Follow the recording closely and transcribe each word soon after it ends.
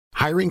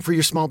Hiring for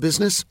your small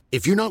business?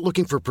 If you're not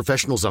looking for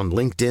professionals on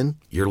LinkedIn,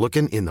 you're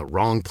looking in the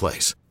wrong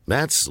place.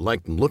 That's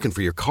like looking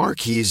for your car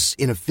keys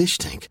in a fish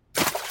tank.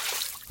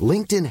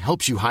 LinkedIn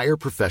helps you hire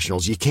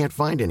professionals you can't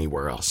find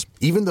anywhere else,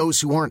 even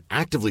those who aren't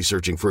actively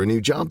searching for a new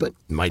job but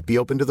might be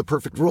open to the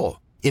perfect role.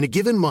 In a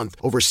given month,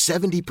 over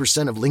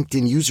 70% of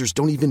LinkedIn users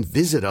don't even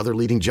visit other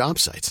leading job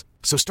sites.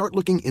 So start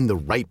looking in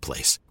the right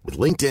place. With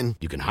LinkedIn,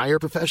 you can hire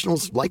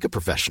professionals like a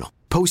professional.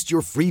 Post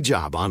your free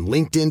job on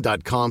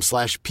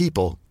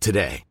linkedin.com/people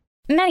today.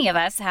 Many of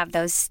us have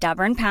those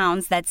stubborn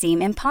pounds that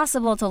seem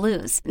impossible to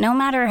lose, no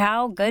matter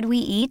how good we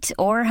eat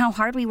or how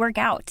hard we work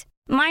out.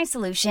 My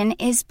solution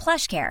is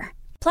PlushCare.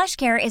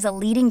 PlushCare is a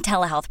leading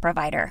telehealth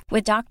provider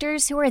with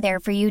doctors who are there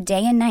for you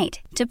day and night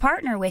to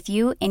partner with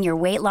you in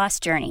your weight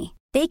loss journey.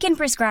 They can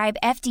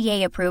prescribe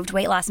FDA-approved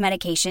weight loss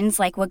medications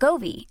like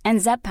Wegovy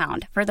and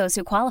Zepbound for those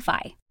who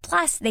qualify.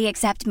 Plus, they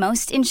accept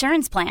most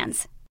insurance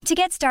plans. To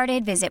get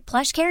started, visit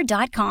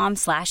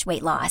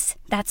plushcare.com/weightloss.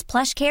 That's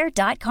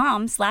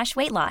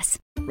plushcare.com/weightloss.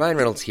 Ryan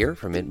Reynolds here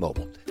from Mint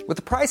Mobile. With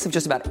the price of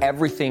just about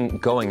everything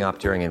going up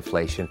during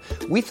inflation,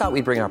 we thought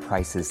we'd bring our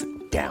prices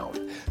down.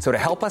 So to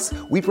help us,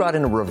 we brought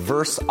in a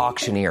reverse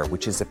auctioneer,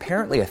 which is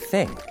apparently a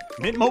thing.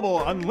 Mint Mobile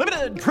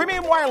Unlimited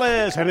Premium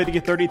Wireless. How to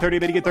get 30, 30,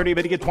 bit to get 30,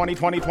 bit to get 20,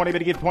 20, 20,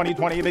 bit to get 20,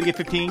 20, bit to get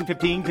 15,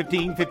 15,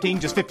 15, 15,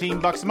 just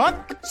 $15 a month?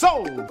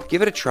 Sold!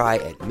 Give it a try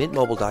at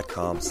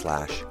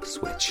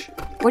mintmobile.com/switch.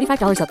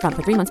 $45 up front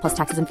for 3 months plus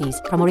taxes and fees.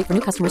 Promo rate for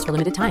new customers for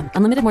limited time.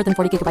 Unlimited more than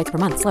 40 gigabytes per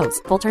month. Slows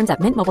full terms at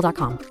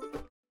mintmobile.com.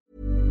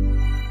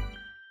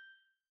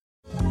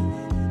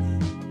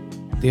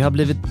 Det har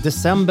blivit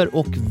december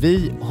och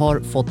vi har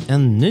fått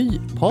en ny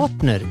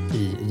partner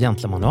i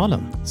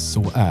Gentlemanualen.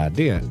 Så är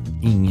det.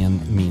 Ingen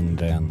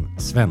mindre än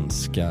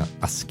svenska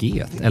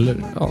Asket.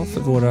 Eller ja,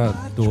 för våra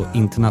då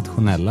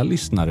internationella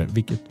lyssnare,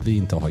 vilket vi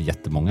inte har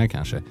jättemånga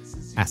kanske,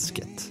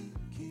 Asket.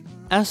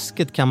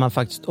 Asket kan man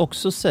faktiskt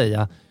också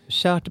säga.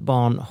 Kärt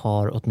barn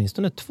har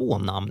åtminstone 2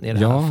 namn i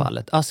det här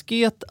fallet.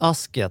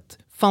 Asket.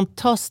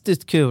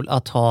 Fantastiskt kul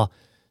att ha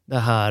det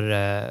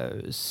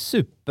här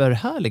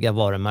superhärliga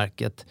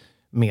varumärket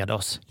med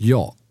oss.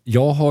 Ja,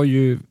 jag har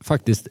ju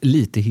faktiskt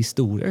lite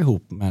historia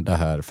ihop med det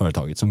här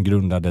företaget som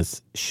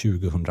grundades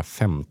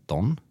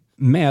 2015.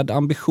 Med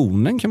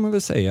ambitionen kan man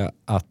väl säga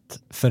att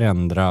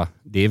förändra,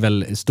 det är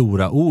väl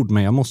stora ord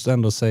men jag måste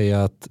ändå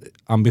säga att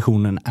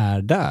ambitionen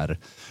är där.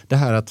 Det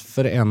här att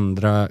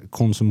förändra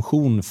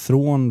konsumtion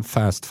från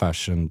fast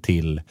fashion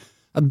till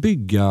att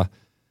bygga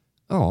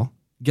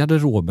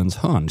garderobens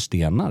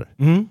hörnstenar.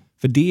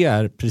 För det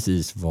är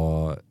precis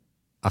vad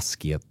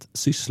Asket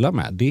sysslar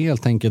med. Det är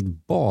helt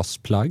enkelt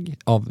basplagg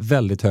av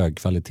väldigt hög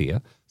kvalitet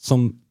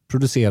som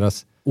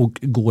produceras och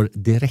går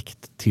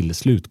direkt till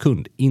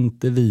slutkund.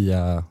 Inte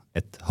via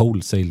ett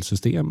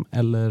wholesale-system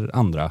eller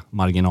andra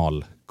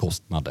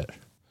marginalkostnader.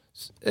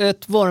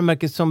 Ett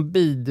varumärke som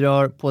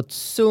bidrar på ett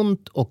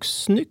sunt och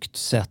snyggt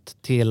sätt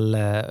till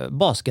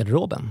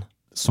basgarderoben.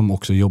 Som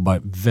också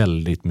jobbar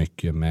väldigt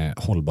mycket med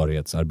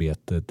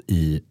hållbarhetsarbetet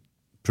i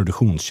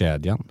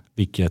produktionskedjan,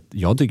 vilket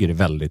jag tycker är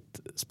väldigt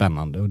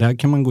spännande. Och där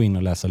kan man gå in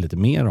och läsa lite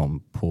mer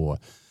om på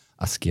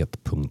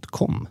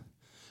asket.com.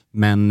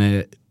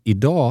 Men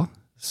idag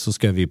så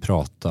ska vi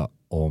prata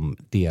om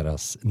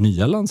deras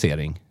nya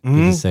lansering, det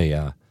vill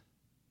säga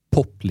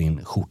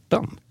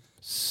Poplin-skjortan.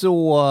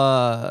 Så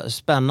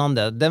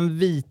spännande. Den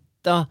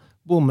vita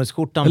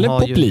bomullsskjortan eller har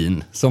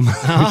Poplin, som man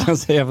kan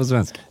säga på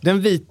svenska.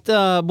 Den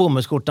vita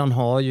bomullsskjortan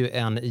har ju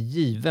en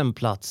given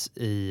plats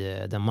i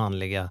den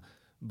manliga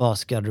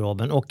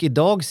basgarderoben. Och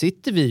idag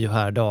sitter vi ju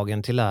här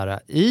dagen till ära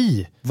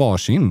i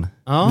varsin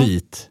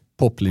vit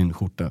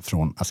Poplin-skjorta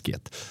från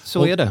Asket. Så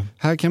och är det.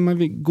 Här kan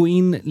man gå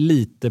in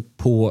lite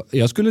på,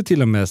 jag skulle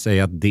till och med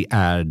säga att det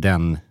är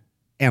den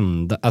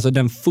enda, alltså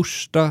den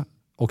första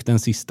och den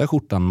sista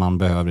skjortan man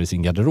behöver i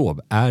sin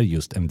garderob är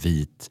just en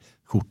vit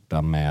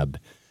skjorta med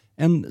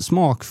en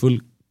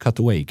smakfull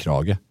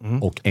cutaway-krage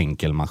och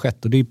enkel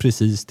manschett. Och det är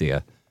precis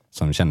det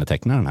som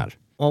kännetecknar den här.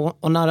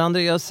 Och när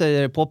Andreas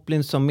säger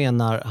Poplin så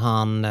menar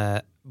han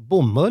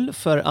bomull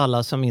för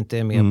alla som inte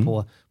är med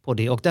på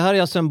det. Och det här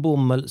är alltså en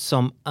bomull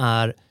som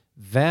är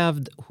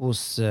vävd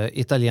hos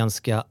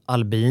italienska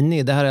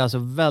Albini. Det här är alltså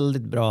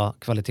väldigt bra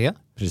kvalitet.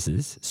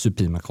 Precis,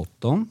 Supima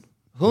Cotton.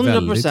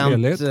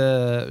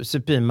 100%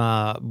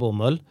 Supima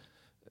bomull.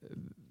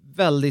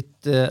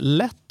 Väldigt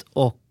lätt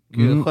och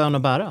skön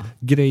att bära.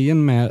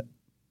 Grejen med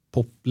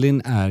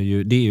Poplin är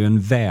ju, det är ju en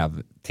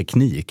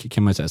vävteknik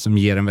kan man säga, som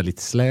ger en väldigt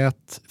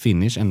slät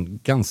finish, en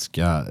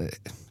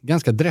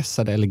ganska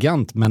dressad,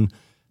 elegant, men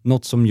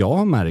något som jag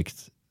har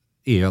märkt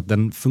är att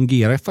den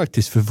fungerar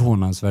faktiskt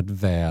förvånansvärt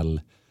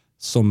väl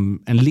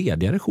som en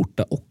ledigare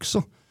skjorta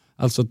också.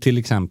 Alltså till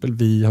exempel,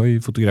 vi har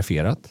ju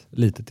fotograferat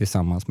lite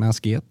tillsammans med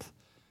Asket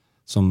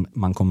som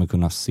man kommer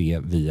kunna se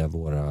via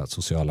våra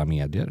sociala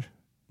medier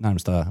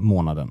närmsta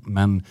månaden.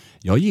 Men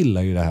jag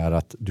gillar ju det här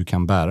att du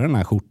kan bära den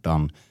här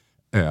skjortan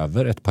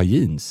över ett par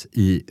jeans.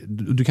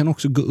 Du kan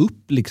också gå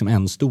upp liksom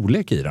en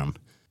storlek i den.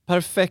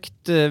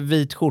 perfekt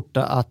vit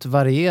skjorta att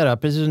variera,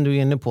 precis som du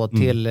är inne på,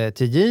 till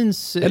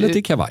jeans. Eller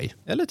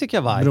till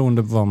kavaj.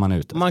 Beroende på vad man är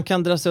ute. Man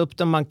kan dressa upp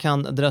den, man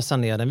kan dressa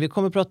ner den. Vi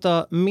kommer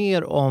prata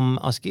mer om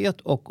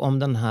Asket och om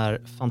den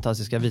här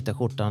fantastiska vita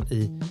skjortan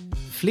i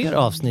fler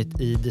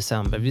avsnitt i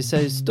december. Vi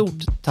säger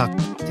stort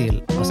tack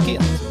till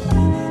Asket.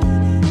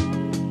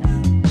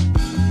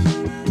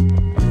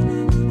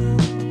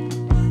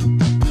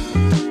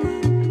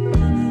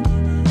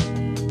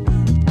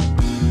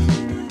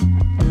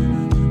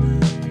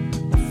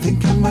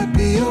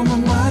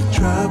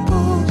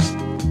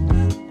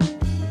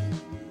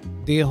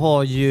 Det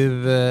har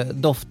ju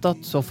doftat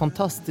så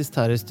fantastiskt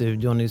här i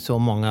studion i så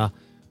många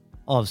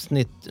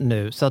avsnitt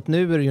nu. Så att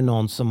nu är det ju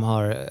någon som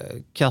har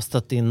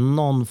kastat in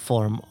någon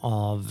form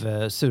av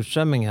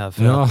surströmming här.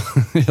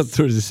 Jag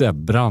trodde du säga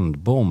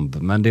brandbomb.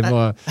 Men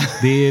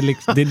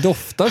det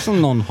doftar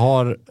som någon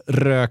har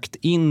rökt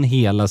in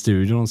hela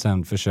studion och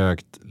sen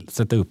försökt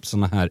sätta upp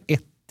såna här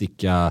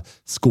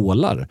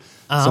ättika-skålar.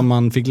 Som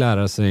man fick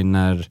lära sig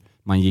när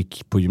man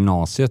gick på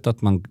gymnasiet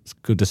att man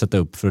skulle sätta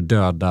upp för att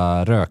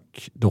döda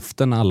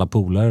rökdoften. Alla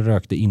polare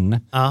rökte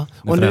inne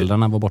när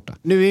föräldrarna var borta.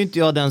 Nu är inte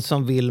jag den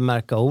som vill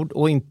märka ord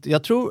och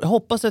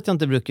hoppas att jag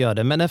inte brukar göra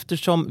det, men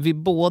eftersom vi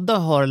båda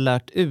har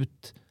lärt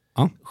ut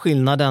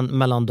skillnaden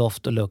mellan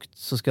doft och lukt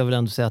så ska jag väl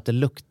ändå säga att det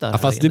luktar. Ja,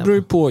 fast det beror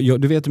ju på,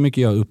 du vet hur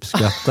mycket jag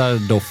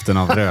uppskattar doften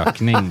av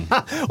rökning.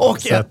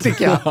 Och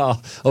ättika.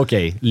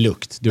 Okej,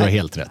 lukt. Du har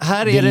helt rätt.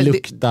 Det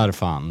luktar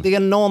fan. Det är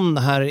någon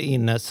här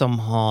inne som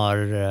har...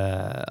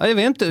 jag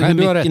vet inte hur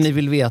mycket ni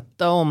vill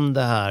veta om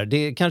det här. Det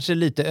är kanske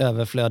lite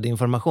överflödig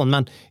information,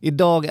 men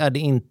idag är det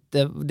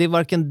inte... Det är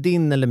varken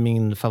din eller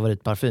min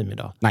favoritparfym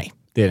idag. Nej,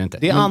 det är det inte.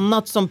 Det är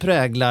annat som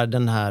präglar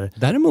den här...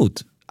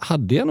 Däremot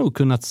hade jag nog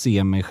kunnat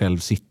se mig själv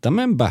sitta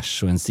med en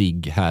bärs och en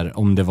cigg här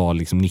om det var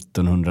liksom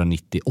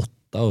 1998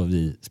 och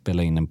vi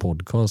spelade in en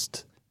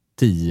podcast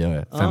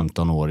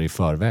 10-15 år i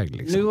förväg.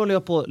 Liksom. Nu håller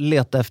jag på att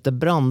leta efter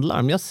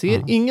brandlarm. Jag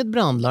ser inget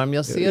brandlarm.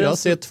 Jag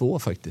ser 2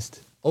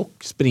 faktiskt. Och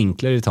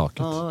sprinkler i taket.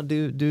 Ja,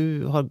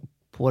 du har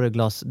på dig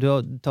glas. Du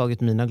har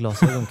tagit mina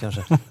glasögon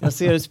kanske. Jag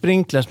ser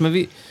sprinklers.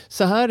 Men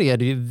så här är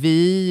det ju.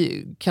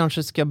 Vi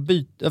kanske ska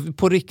byta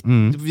på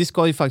riktigt. Vi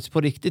ska ju faktiskt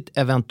på riktigt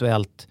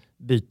eventuellt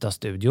byta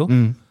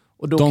studio.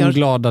 Och då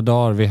glada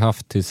dagar vi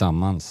haft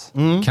tillsammans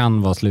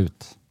kan vara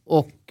slut.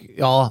 Och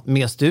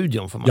med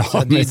studion får man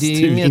säga. Det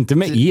är inte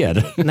med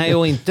er. Nej,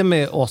 och inte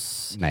med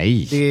oss.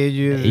 Nej. Det är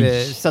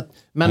ju så att,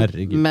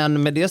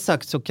 men med det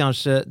sagt så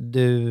kanske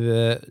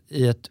du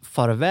i ett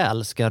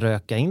farväl ska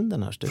röka in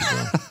den här studion.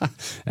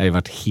 Det har ju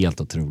varit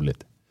helt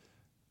otroligt.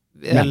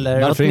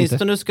 Eller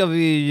åtminstone ska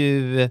vi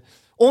ju...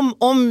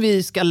 Om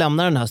vi ska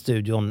lämna den här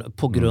studion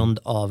på grund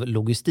av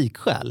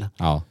logistikskäl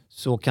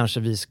så kanske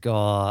vi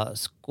ska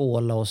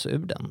skåla oss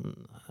ur den.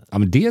 Ja,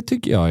 men det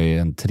tycker jag är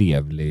en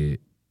trevlig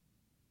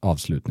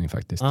avslutning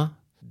faktiskt. Ja.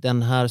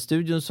 Den här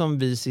studion som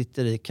vi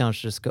sitter i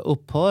kanske ska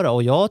upphöra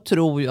och jag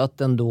tror ju att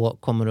den då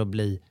kommer att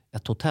bli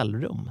ett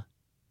hotellrum.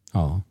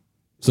 Ja.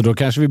 Så då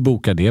kanske vi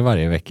bokar det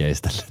varje vecka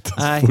istället.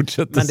 Nej, men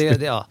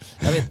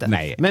jag vet inte.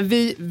 Nej. Men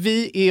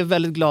vi är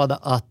väldigt glada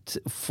att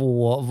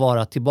få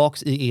vara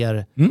tillbaks i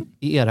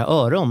era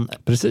öron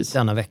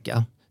denna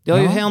vecka. Det har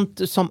ju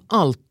hänt som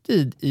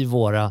alltid i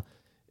våra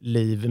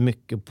liv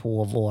mycket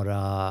på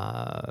våra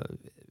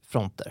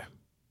fronter.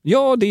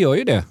 Ja, det gör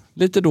ju det.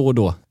 Lite då och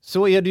då.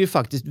 Så är det ju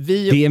faktiskt.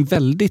 Det är en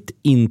väldigt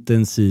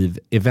intensiv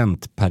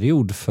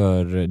eventperiod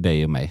för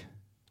dig och mig.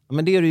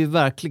 Men det är det ju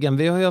verkligen.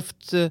 Vi har ju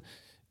haft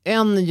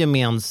en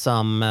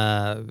gemensam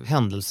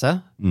händelse.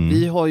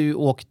 Vi har ju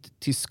åkt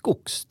till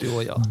skogs, du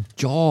och jag.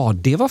 Ja,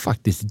 det var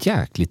faktiskt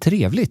jäkligt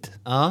trevligt.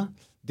 Ja,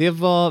 det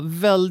var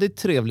väldigt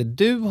trevligt.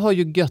 Du har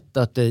ju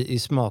göttat dig i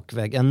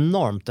smakväg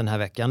enormt den här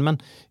veckan.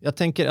 Men jag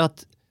tänker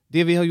att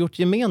det vi har gjort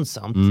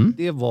gemensamt,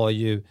 det var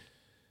ju...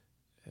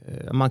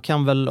 Man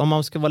kan väl, om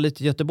man ska vara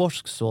lite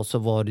göteborgsk så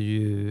var det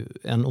ju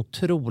en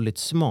otroligt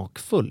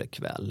smakfull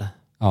kväll.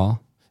 Ja,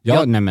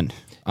 nej men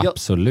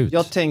absolut.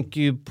 Jag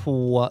tänker ju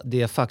på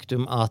det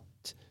faktum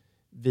att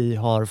vi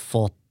har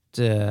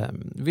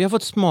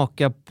fått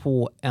smaka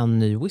på en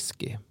ny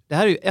whisky. Det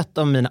här är ju ett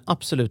av mina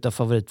absoluta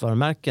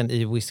favoritvarumärken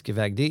i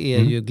whiskyväg. Det är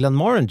ju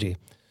Glenmorangie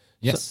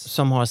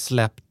som har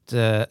släppt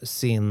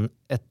sin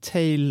A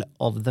Tale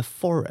of the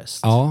Forest.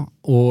 Ja,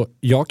 och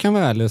jag kan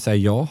väl ärligt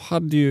säga,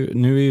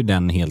 nu är ju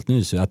den helt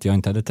ny så att jag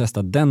inte hade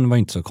testat den var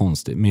inte så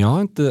konstigt. Men jag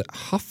har inte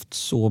haft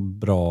så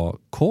bra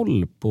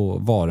koll på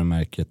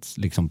varumärkets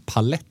liksom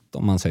palett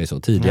om man säger så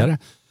tidigare.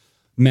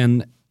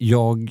 Men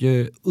jag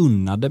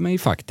unnade mig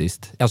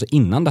faktiskt, alltså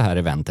innan det här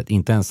eventet,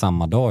 inte ens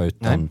samma dag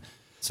utan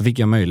så fick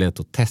jag möjlighet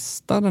att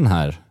testa den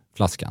här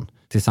flaskan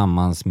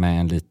tillsammans med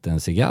en liten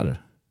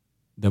cigarr.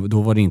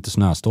 Då var det inte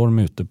snöstorm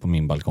ute på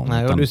min balkong.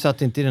 Nej, och du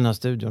satt inte i den här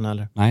studion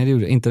eller? Nej, det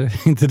gjorde jag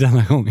inte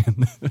denna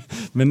gången.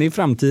 Men i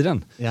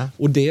framtiden. Ja.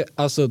 Och det,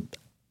 alltså,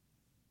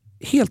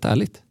 helt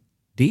ärligt,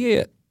 det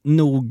är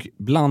nog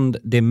bland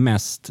det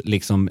mest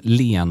liksom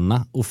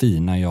lena och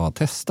fina jag har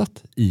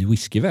testat i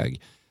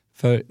whiskyväg.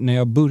 För när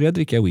jag började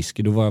dricka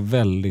whisky då var jag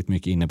väldigt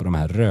mycket inne på de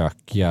här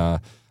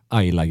rökiga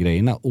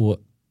Ayla-grejerna och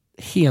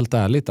helt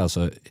ärligt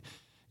alltså,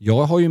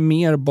 jag har ju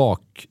mer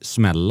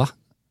baksmälla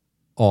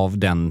av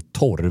den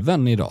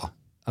torven idag.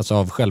 Alltså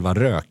av själva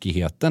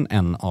rökigheten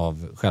än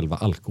av själva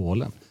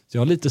alkoholen. Så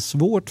jag har lite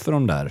svårt för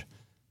de där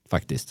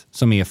faktiskt,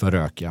 som är för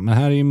rökiga. Men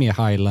här är ju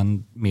mer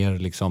Highland, mer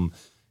liksom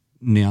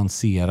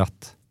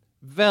nyanserat.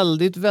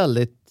 Väldigt,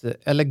 väldigt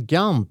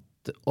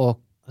elegant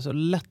och alltså,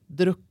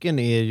 lättdrucken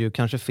är ju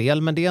kanske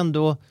fel, men det är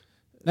ändå...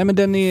 Nej, men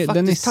den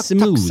är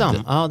smooth.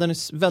 Tacksam. Ja, den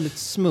är väldigt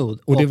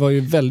smooth. Och det var ju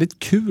väldigt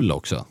kul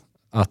också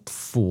att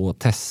få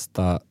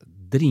testa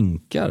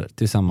drinkar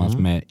tillsammans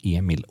med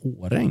Emil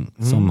Åreng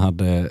som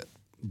hade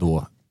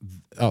då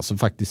alltså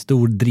faktiskt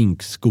stor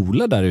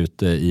drinkskola där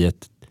ute i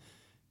ett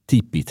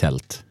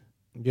tipi-tält.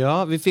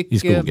 Ja, vi fick i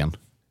skogen.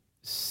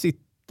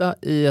 Sitta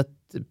i ett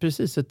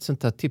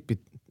sånt här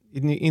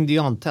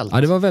indiantält.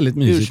 Ja, det var väldigt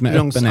mysigt med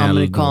öppen eld.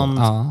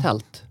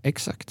 Ursprungsamerikantält.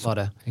 Exakt. Var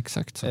det.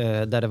 Exakt så.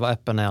 Där det var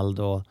öppen eld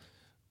och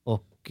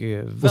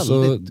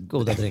väldigt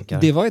goda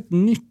drinkar. Det var ett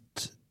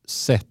nytt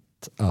sätt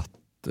att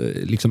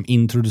liksom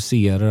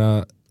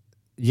introducera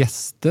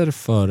gäster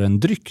för en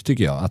dryck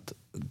tycker jag. Att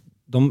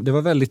det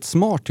var väldigt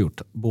smart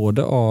gjort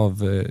både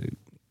av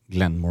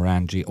Glenn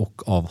Morangi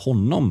och av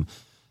honom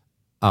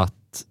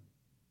att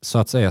så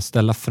att säga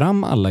ställa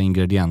fram alla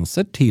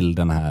ingredienser till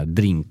den här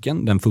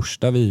drinken, den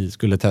första vi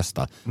skulle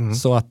testa.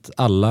 Så att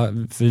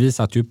alla, för vi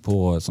satt ju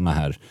på såna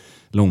här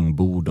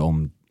långbord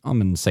om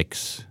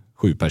 6-7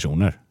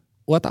 personer.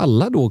 Och att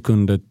alla då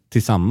kunde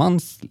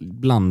tillsammans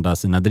blanda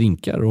sina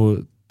drinkar och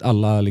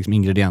alla liksom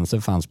ingredienser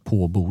fanns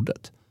på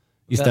bordet.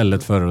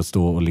 Istället för att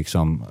stå och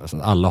liksom, alltså,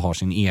 alla har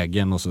sin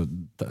egen och så,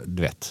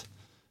 du vet.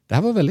 Det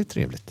här var väldigt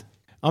trevligt.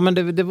 Ja,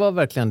 men det var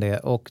verkligen det.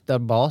 Och där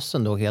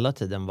basen då hela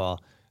tiden var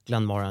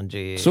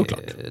Glenmorangie,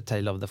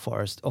 Tale of the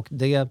Forest. Och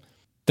det...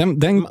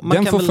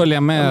 Den får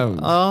följa med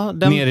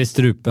ner i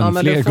strupen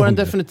fler gånger. Det får den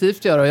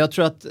definitivt göra. Jag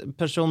tror att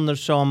personer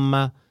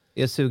som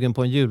är sugen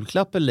på en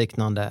julklapp eller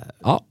liknande.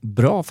 Ja,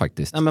 bra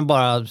faktiskt. Nej, men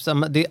bara,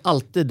 det är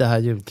alltid det här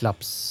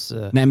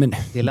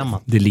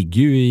julklappsdilemmat. Det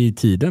ligger ju i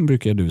tiden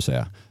brukar du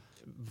säga.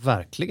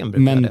 Verkligen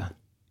brukar det.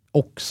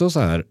 Också så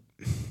här,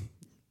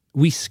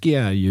 whisky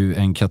är ju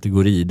en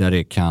kategori där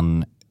det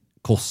kan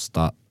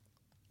kosta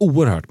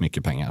oerhört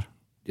mycket pengar.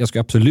 Jag ska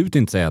absolut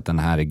inte säga att den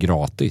här är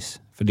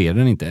gratis. För det är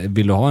den inte.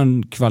 Vill du ha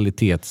en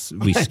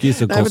kvalitetswhisky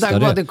så kostar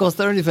det... Det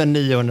kostar ungefär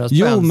 900 spänn.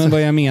 Jo, men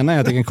vad jag menar är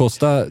att det kan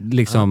kosta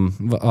liksom...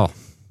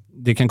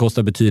 det kan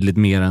kosta betydligt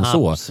mer än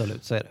så.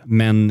 Absolut, så är det.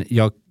 Men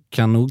jag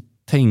kan nog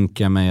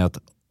tänka mig att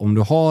om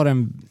du har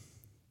en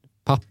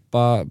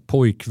pappa,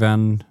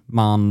 pojkvän,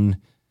 man...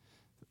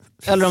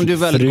 Eller om du är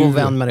väldigt god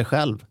vän med dig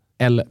själv.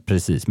 Eller,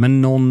 precis,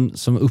 men någon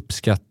som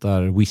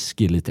uppskattar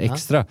whisky lite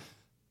extra...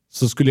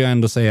 Så skulle jag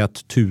ändå säga att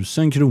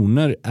 1000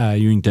 kronor är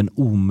ju inte en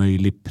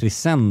omöjlig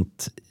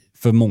present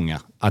för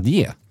många att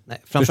ge.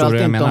 Nej,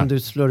 framförallt inte om du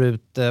slår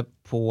ut det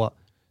på...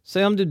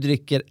 Säg om du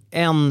dricker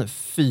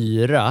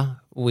 4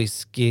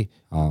 whisky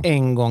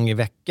en gång i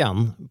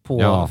veckan.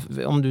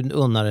 Om du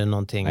unnar dig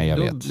någonting,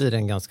 då blir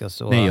den ganska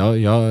så...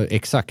 Nej,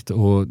 exakt.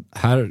 Och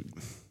här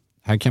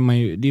kan man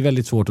ju... Det är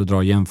väldigt svårt att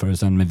dra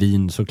jämförelsen med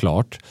vin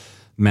såklart.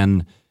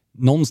 Men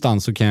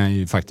någonstans så kan jag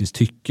ju faktiskt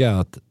tycka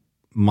att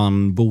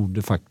man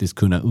borde faktiskt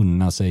kunna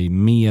unna sig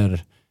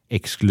mer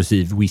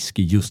exklusiv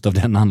whisky just av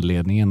den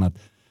anledningen att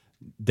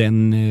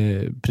den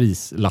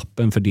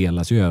prislappen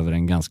fördelas ju över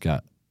en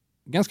ganska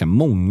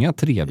många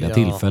trevliga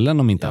tillfällen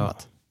om inte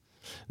annat.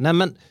 Nej,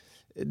 men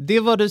det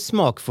var det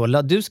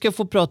smakfulla. Du ska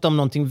få prata om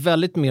någonting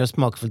väldigt mer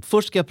smakfullt.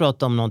 Först ska jag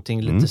prata om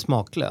någonting lite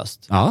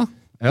smaklöst. Ja,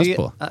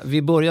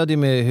 vi började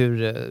med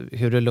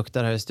hur det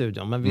luktar här i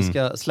studion, men vi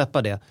ska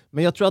släppa det.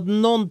 Men jag tror att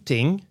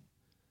någonting...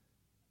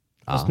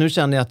 Fast nu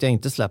känner jag att jag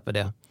inte släpper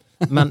det.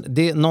 Men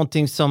det är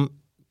någonting som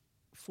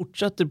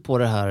fortsätter på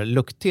det här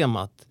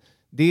lukttemat.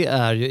 Det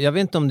är ju, jag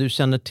vet inte om du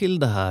känner till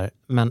det här,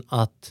 men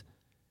att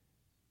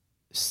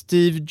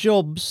Steve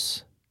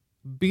Jobs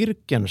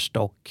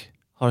Birkenstock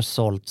har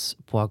sålts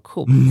på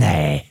auktion.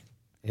 Nej!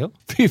 Jo.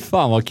 Fy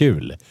fan vad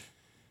kul!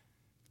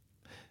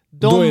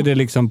 Då är det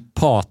liksom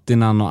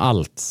patinan och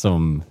allt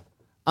som...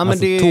 Ja, men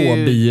alltså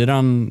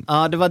tåbiran...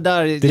 Ja, det var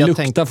där det jag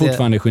luktar tänkte...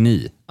 fortfarande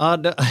geni. Ja,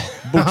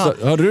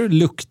 Hör du?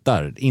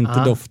 Luktar,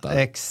 inte doftar.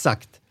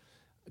 Exakt.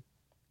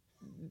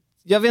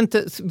 Jag vet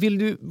inte,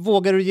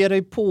 vågar du ge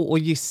dig på och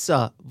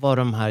gissa vad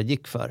de här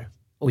gick för?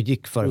 Och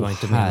gick för var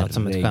inte menat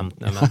som ett skämt.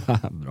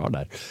 Bra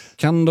där.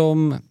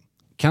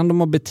 Kan de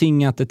ha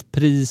betingat ett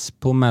pris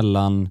på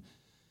mellan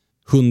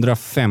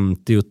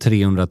 150 och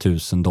 300 000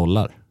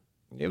 dollar?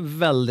 Det är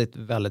väldigt,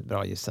 väldigt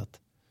bra gissat.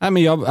 Nej,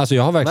 men jag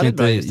har verkligen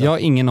inte, jag har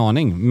ingen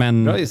aning.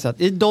 Men... Bra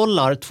gissat. I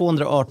dollar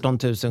 218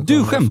 000.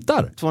 Du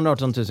skämtar?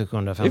 218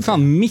 750. Det är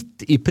fan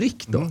mitt i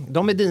prick då.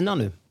 De är dina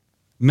nu.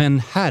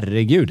 Men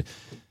herregud.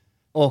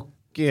 Och,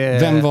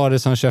 vem var det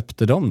som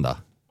köpte dem då?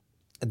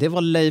 Det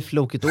var Leif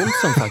Loket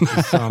Olsson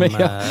faktiskt som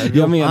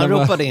han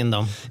ropade in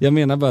dem. Jag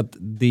menar bara att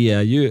det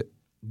är ju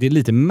det är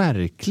lite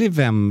märkligt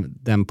vem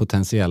den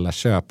potentiella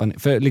köparen...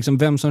 För liksom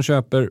vem som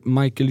köper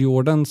Michael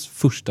Jordans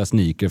första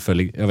sneaker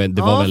för... Jag vet,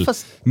 det var väl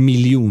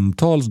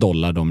miljontals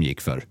dollar de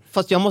gick för.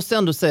 Fast jag måste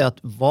ändå säga att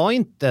var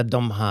inte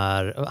de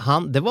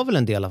här... det var väl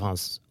en del av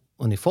hans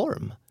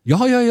uniform?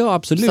 Ja,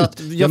 absolut. Så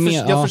att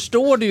jag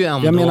förstår det ju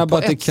ändå jag menar på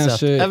bara att ett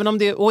sätt. Även om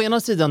det, å ena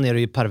sidan är det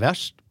ju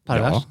perverst.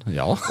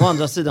 Ja. Å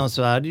andra sidan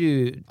så är det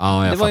ju...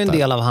 det var ju en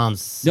del av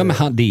hans... Ja,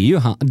 men det är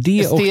ju det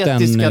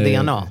estetiska och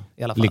den, DNA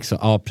i alla fall. Liksom,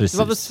 ja, precis. Det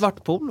var väl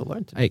svart polo, var det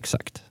inte?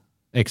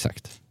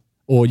 Exakt.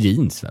 Och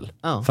jeans väl.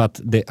 Ja. För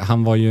att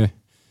han var ju...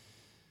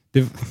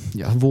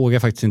 jag vågar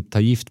faktiskt inte ta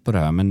gift på det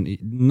här, men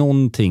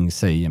någonting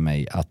säger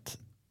mig att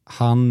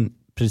han,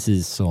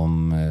 precis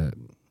som...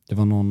 det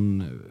var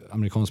någon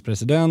amerikansk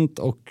president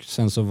och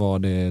sen så var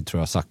det,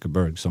 tror jag,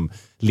 Zuckerberg som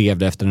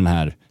levde efter den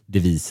här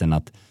devisen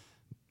att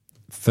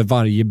för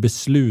varje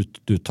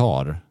beslut du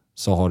tar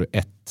så har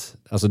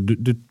du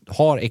du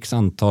har x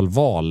antal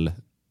val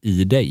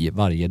i dig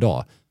varje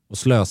dag och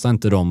slösa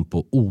inte dem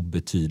på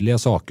obetydliga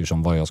saker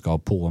som vad jag ska ha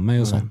på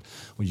mig och sånt.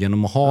 Och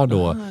genom att ha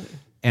då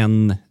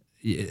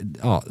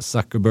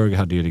Zuckerberg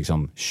hade ju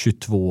liksom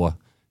 22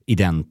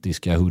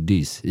 identiska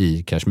hoodies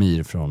i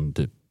kashmir från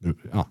typ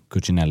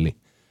Cucinelli.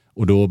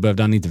 Och då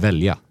behövde han inte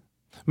välja.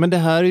 Men det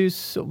här är ju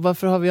så...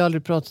 Varför har vi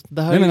aldrig pratat...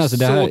 Det här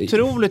är ju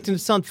otroligt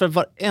intressant för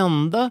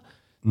varenda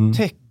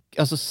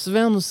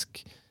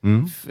svensk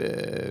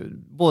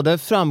både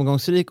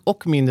framgångsrik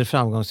och mindre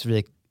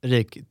framgångsrik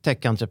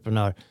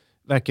tech-entreprenör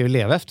verkar ju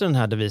leva efter den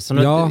här devisen.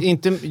 Ja,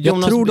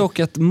 jag tror dock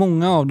att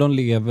många av dem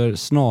lever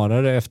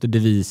snarare efter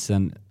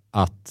devisen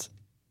att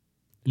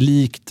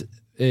likt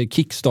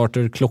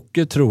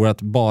Kickstarter-klockor tror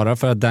att bara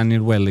för att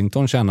Daniel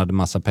Wellington tjänade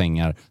massa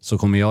pengar så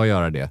kommer jag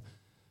göra det.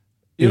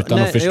 Utan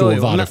att förstå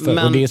varför.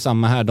 Men, och det är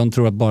samma här. De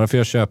tror att bara för att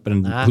jag köper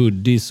en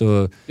hoodie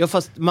så... Ja,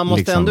 fast man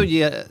måste ändå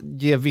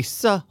ge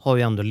vissa har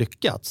ju ändå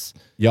lyckats.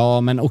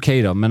 Ja, men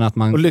okej då. Men att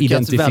man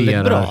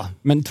identifierar... Bra.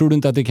 Men tror du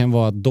inte att det kan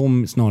vara att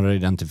de snarare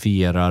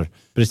identifierar...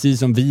 Precis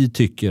som vi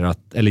tycker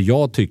att... Eller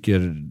jag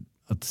tycker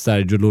att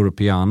Sergio Loro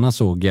Piana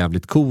såg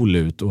jävligt cool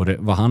ut och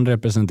vad han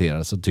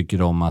representerar, så tycker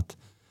de att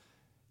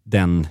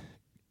den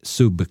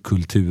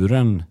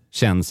subkulturen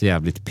känns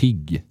jävligt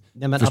pigg.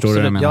 Ja, men förstår absolut.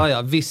 Du vad jag menar?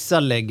 Ja, vissa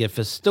lägger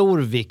för stor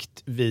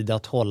vikt vid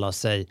att hålla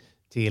sig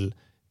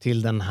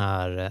till den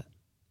här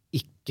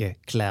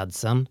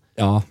icke-klädseln.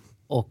 Ja,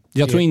 och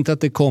jag tror inte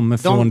att det kommer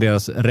från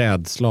deras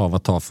rädsla av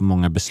att ta för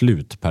många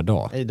beslut per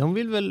dag. Nej, de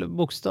vill väl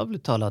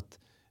bokstavligt talat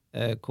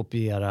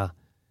kopiera.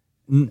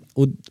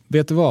 Och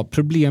vet du vad?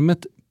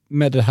 Problemet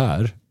med det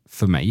här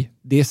för mig,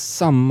 det är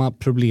samma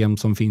problem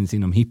som finns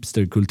inom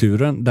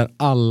hipsterkulturen där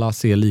alla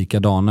ser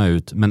likadana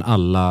ut men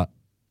alla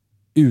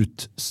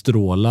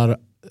utstrålar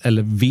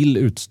eller vill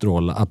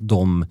utstråla att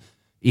de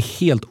är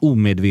helt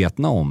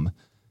omedvetna om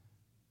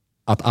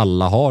att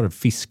alla har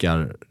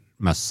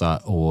fiskarmössa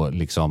och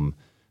liksom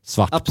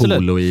svart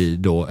polo i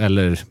då,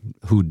 eller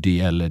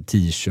hoodie eller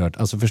t-shirt.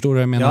 Alltså förstår du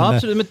vad jag menar? Ja,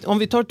 absolut. Men om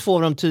vi tar två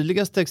av de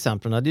tydligaste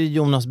exemplen, det är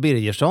Jonas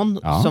Birgersson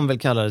som väl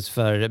kallades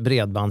för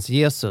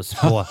bredbands-Jesus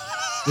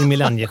i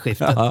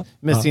millennieskiftet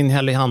med sin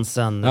Helly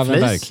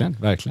Hansen-flis. Ja,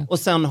 verkligen. Och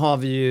sen har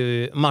vi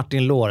ju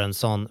Martin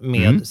Lorentzon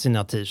med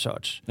sina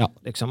t-shirts. Ja.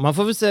 Liksom. Man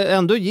får väl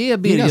ändå ge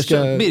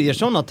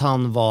Birgersson att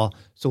han var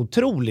så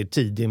otroligt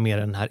tidig med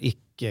den här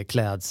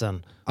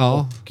icke-klädseln.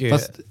 Ja,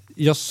 fast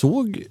jag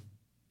såg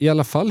i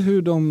alla fall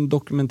hur de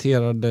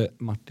dokumenterade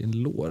Martin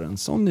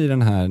Lorentzon i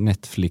den här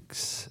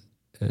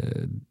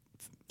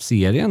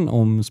Netflix-serien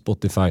om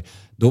Spotify.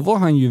 Då var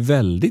han ju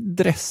väldigt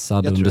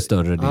dressad under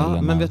större delen.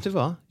 Ja, men vet du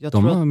vad? Jag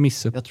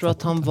tror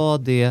att han var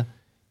det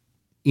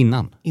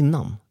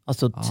innan.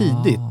 Alltså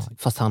tidigt.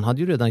 Fast han hade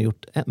ju redan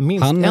gjort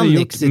minst en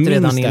exit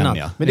redan innan.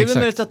 Ja. Men det är väl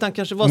möjligt att han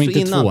kanske var så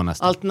innan.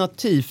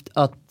 Alternativt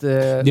att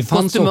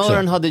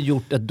kostymören hade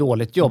gjort ett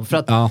dåligt jobb. För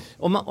att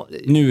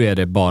nu är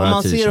det bara om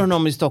man t-shirt. Ser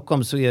honom i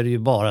Stockholm så är det ju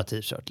bara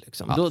t-shirt.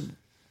 Liksom.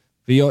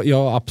 Ja. Jag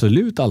har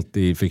absolut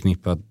alltid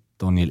förknippat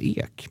Daniel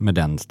Ek med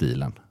den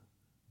stilen.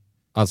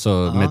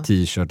 Alltså med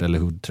t-shirt eller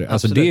hoodtröja.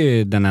 Alltså det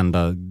är den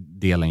enda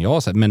delen jag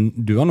har sett.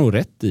 Men du har nog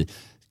rätt i.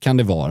 Kan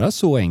det vara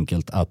så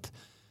enkelt att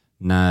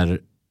när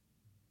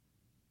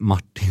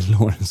Martin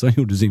Lorentzon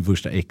gjorde sin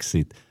första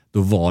exit,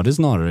 då var det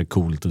snarare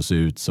coolt att se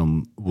ut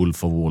som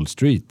Wolf of Wall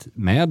Street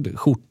med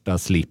skjorta,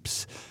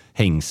 slips,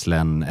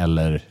 hängslen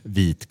eller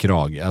vit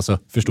krag. Alltså,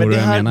 förstår du vad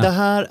jag menar? Det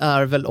här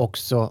är väl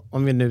också,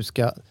 om vi nu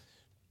ska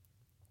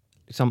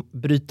liksom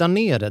bryta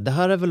ner det, det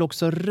här är väl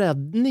också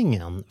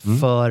räddningen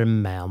för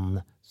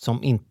män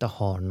som inte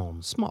har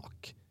någon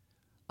smak.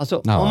 Alltså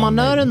om man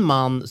är en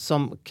man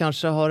som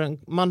kanske har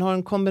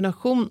en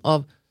kombination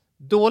av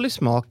dålig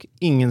smak,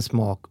 ingen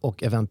smak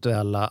och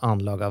eventuella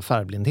anlag av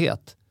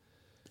färgblindhet.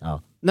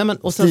 Ja. Nej, men,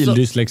 och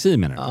stildyslexi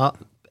menar du? Ja,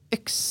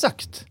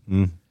 exakt.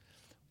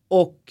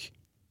 Och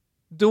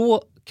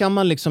då kan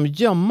man liksom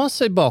gömma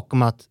sig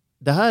bakom att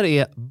det här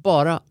är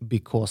bara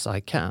because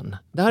I can.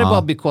 Det här är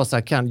bara because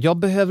I can. Jag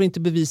behöver inte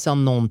bevisa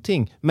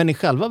någonting. Men i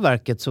själva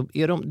verket så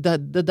är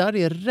det där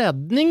är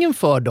räddningen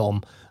för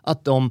dem.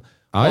 Att de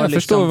Ja, jag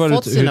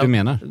förstår hur du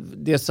menar.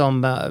 Det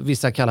som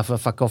vissa kallar för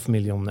fuck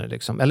off-miljoner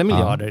liksom, eller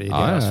miljarder i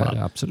deras fall.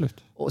 Ja, absolut.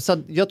 Och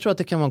så jag tror att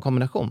det kan vara en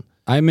kombination.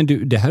 Nej,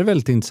 men det här är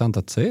väldigt intressant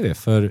att säga det,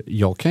 för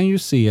jag kan ju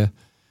se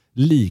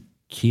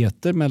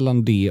likheter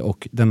mellan det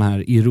och den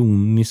här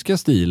ironiska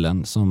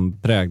stilen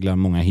som präglar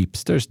många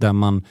hipsters, där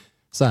man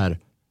så här,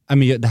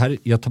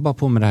 jag tar bara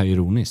på mig det här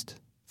ironiskt.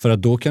 För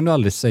att då kan du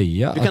aldrig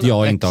säga att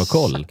jag inte har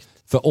koll.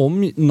 För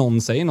om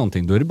någon säger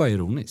någonting, då är det bara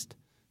ironiskt.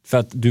 För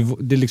att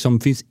det liksom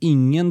finns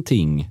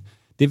ingenting.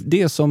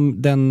 Det är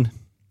som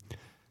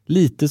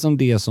lite som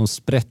det som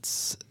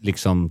sprätts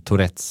liksom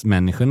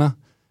Tourettes-människorna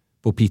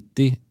på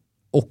Pitti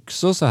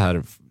också så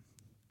här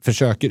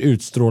försöker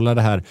utstråla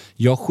det här.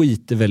 Jag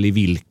skiter väl i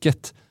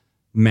vilket,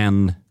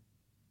 men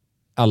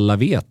alla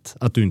vet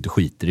att du inte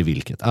skiter i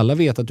vilket. Alla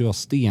vet att du har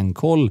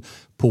stenkoll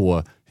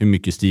på hur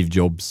mycket Steve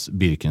Jobs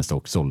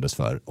Birkenstock såldes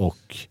för.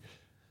 Och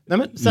nej,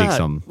 men så här,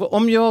 liksom,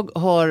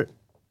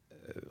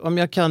 om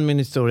jag kan min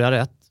historia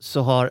rätt,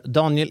 så har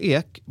Daniel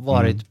Ek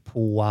varit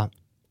på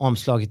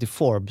omslaget i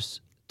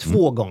Forbes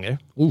 2 gånger.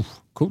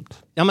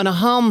 Coolt. Jag menar,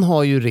 han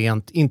har ju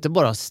rent, inte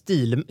bara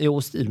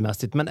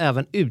stilmässigt, men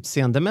även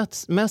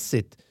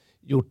utseendemässigt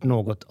gjort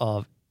något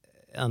av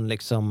en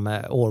liksom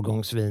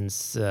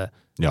årgångsvins...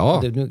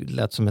 Det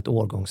lät som ett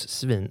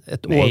årgångssvin.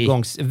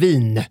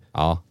 Årgångsvin.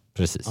 Ja,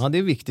 precis. Ja, det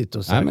är viktigt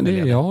att säga. Nej,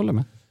 men jag håller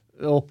med.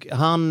 Och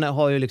han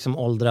har ju liksom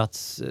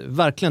åldrats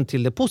verkligen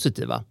till det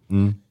positiva.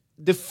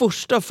 Det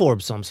första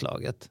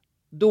Forbes-omslaget,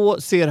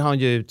 då ser han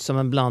ju ut som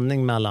en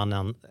blandning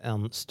mellan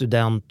en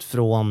student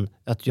från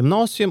ett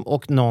gymnasium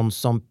och någon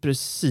som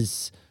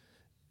precis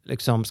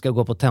liksom ska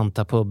gå på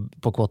tenta på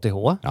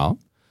KTH. Ja.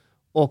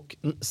 Och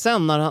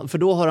sen för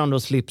då har han då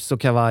slips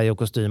och kavaj och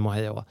kostym och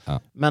hej och.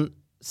 Ja. Men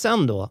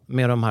sen då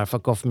med de här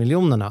fuck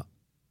off-miljonerna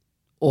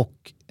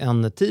och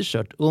en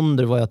t-shirt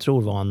under vad jag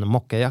tror var en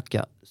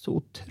mockajacka, så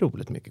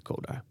otroligt mycket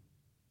coolare.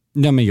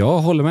 Ja, men jag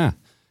håller med.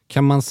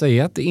 Kan man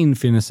säga att det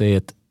infinner sig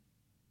ett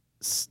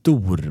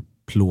stor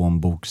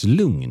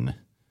plånbokslugn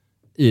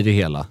i det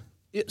hela?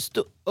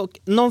 Och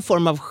någon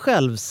form av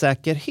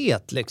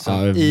självsäkerhet liksom.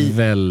 Ja,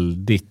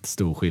 väldigt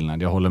stor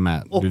skillnad. Jag håller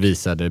med. Du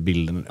visade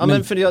bilden. Ja,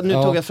 men för nu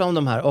tog jag fram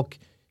de här. Och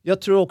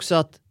jag tror också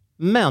att,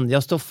 men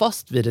jag står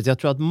fast vid det. Jag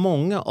tror att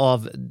många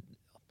av,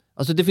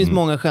 alltså det finns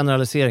många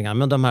generaliseringar,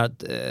 men de här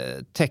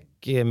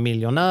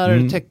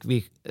tech-miljonärer,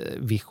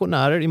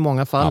 tech-visionärer i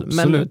många fall,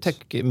 absolut, men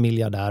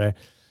tech-miljardärer,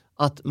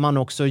 att man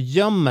också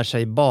gömmer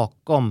sig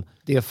bakom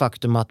det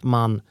faktum att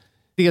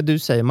det du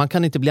säger, man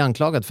kan inte bli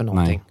anklagad för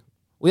någonting. Nej.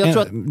 Och jag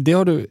tror att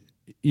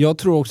jag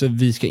tror också att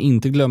vi ska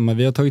inte glömma,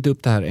 vi har tagit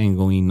upp det här en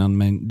gång innan,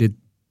 men det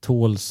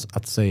tåls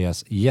att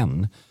sägas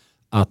igen,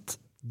 att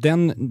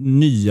den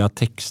nya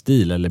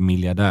textil eller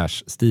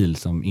miljardärsstil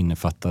som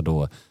innefattar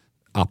då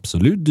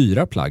absolut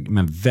dyra plagg,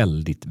 men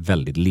väldigt,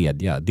 väldigt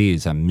lediga. Det är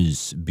så här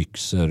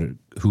mysbyxor,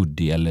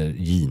 hoodie eller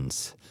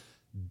jeans.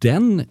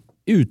 Den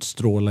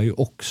utstrålar ju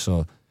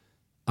också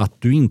att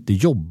du inte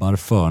jobbar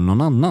för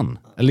någon annan.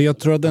 Eller jag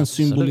tror att den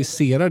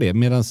symboliserar det,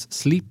 medan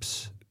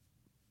slips,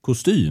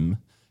 kostym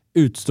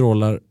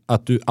utstrålar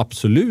att du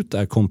absolut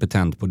är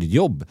kompetent på ditt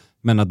jobb,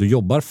 men att du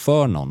jobbar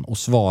för någon och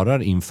svarar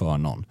inför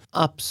någon.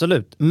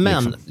 Absolut,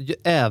 men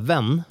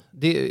även,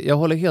 jag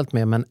håller helt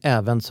med, men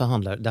även så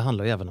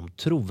handlar ju även om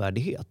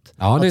trovärdighet.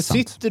 Ja, det är att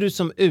sant. Sitter du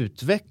som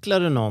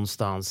utvecklare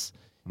någonstans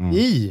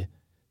i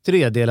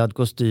tredelad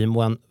kostym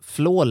och en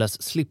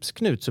flawless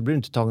slipsknut, så blir du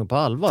inte tagen på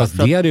allvar. Fast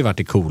det hade ju varit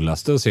det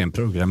coolaste att se en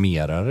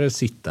programmerare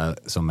sitta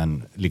som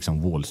en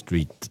liksom Wall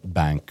Street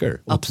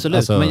banker. Absolut,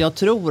 alltså, men jag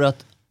tror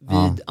att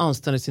vid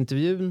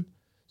anställningsintervjun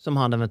som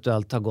han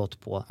eventuellt har gått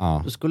på,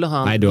 då skulle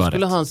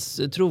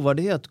hans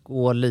trovärdighet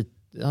gå lite,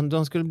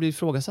 han skulle bli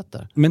ifrågasatt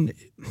där. Men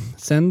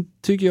sen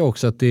tycker jag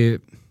också att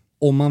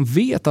om man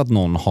vet att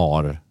någon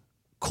har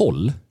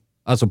koll,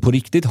 alltså på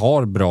riktigt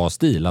har bra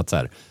stil, att så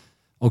här,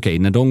 okej,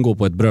 när de går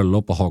på ett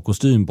bröllop och har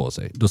kostym på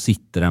sig, då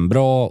sitter den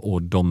bra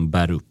och de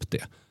bär upp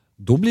det.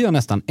 Då blir jag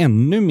nästan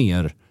ännu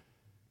mer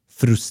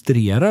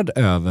frustrerad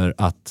över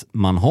att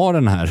man har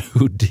den här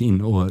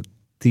hoodien och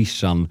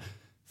tishan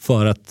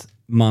för att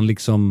man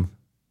liksom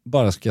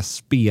bara ska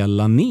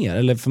spela ner.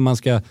 Eller för man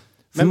ska...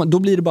 då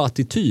blir det bara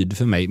attityd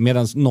för mig.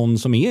 Medan någon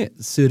som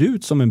ser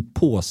ut som en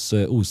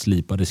påse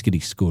oslipade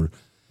skridskor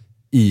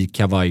i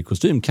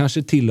kavajkostym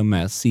kanske till och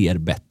med ser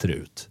bättre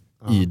ut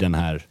i den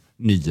här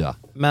nya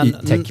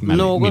tech-miljardärs. Men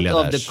något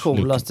av det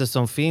coolaste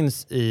som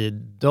finns i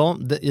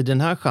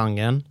den här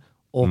genren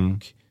och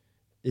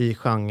i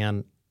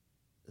genren,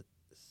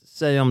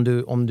 säg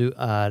om du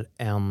är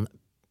en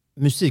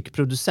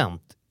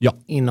musikproducent. Ja.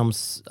 Inom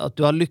att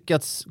du har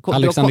lyckats...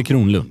 Alexander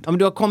Kronlund. Ja, men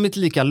du har kommit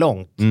lika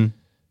långt.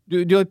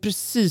 Du har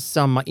precis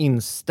samma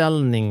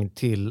inställning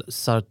till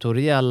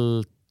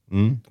sartoriell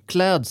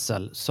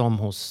klädsel som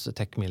hos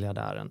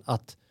techmiljardären.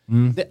 Att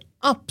det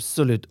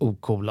absolut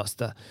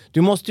ocoolaste.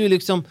 Du måste ju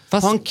liksom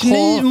ha en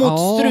kniv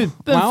mot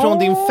strupen från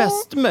din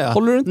fästmö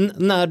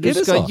när du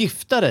ska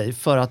gifta dig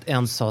för att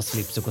ens ha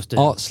slips och kostym.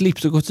 Ja,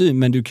 slips och kostym,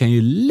 men du kan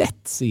ju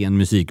lätt se en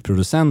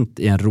musikproducent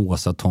i en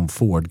rosa Tom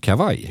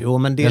Ford-kavaj. Jo,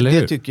 men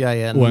det tycker jag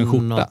är och en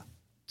skjorta.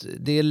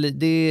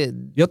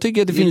 Jag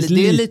tycker att det finns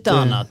lite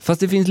annat.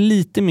 Fast det finns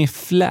lite mer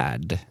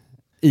flärd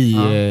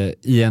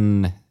i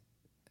en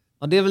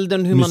det är väl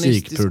den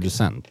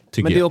musikproducent,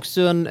 tycker men det är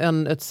också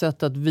ett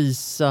sätt att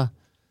visa...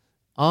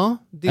 Ja,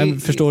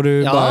 förstår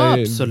du? Ja,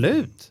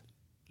 absolut.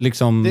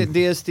 Liksom...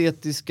 Det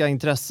estetiska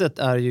intresset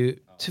är ju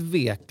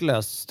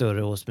tveklöst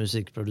större hos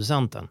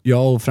musikproducenten.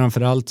 Ja, och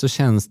framförallt så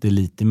känns det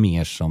lite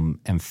mer som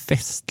en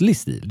festlig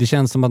stil. Det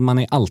känns som att man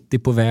är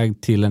alltid på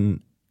väg till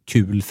en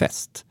kul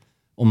fest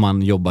om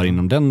man jobbar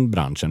inom den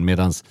branschen,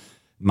 medan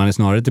man är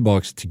snarare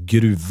tillbaka till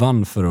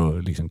gruvan för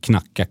att liksom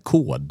knacka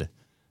kod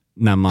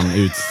när man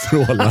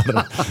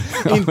utstrålar.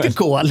 Inte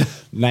kol.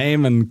 Nej,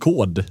 men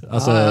kod.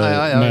 Alltså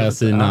med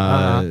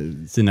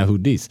sina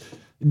hoodies.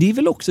 Det är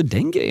väl också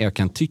den grejen jag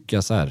kan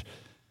tycka så här.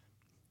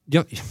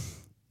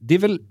 Det är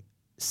väl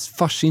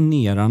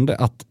fascinerande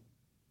att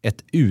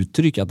ett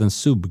uttryck, att en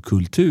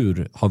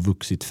subkultur har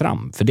vuxit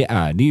fram. För det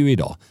är det ju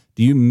idag.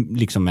 Det är ju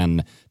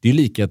liksom det är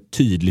lika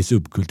tydlig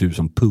subkultur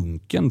som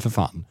punken, för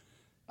fan.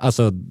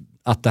 Alltså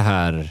att det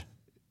här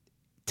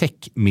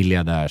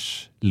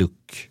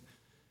tech-miljardärs-look.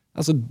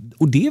 Alltså,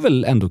 och det är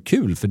väl ändå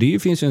kul, för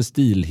det finns ju en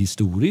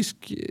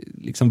stilhistorisk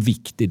liksom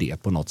vikt i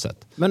det på något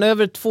sätt. Men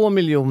över 2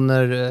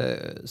 miljoner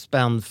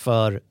spänn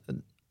för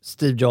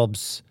Steve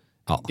Jobs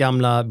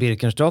gamla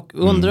Birkenstock.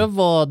 Undrar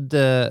vad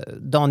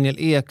Daniel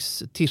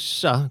Eks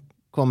Tisha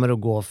kommer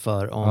att gå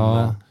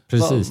för.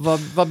 Precis.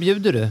 Vad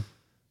bjuder du?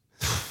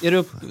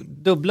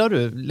 Dubblar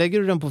du? Lägger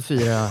du den på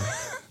 4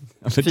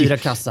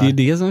 kassar? Det är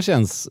det som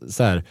känns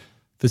så här.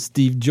 För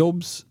Steve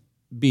Jobs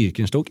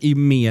Birkenstock är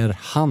mer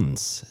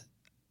hans.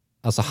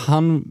 Alltså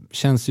han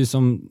känns ju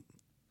som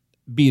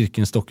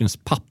Birkenstockens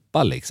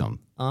pappa liksom.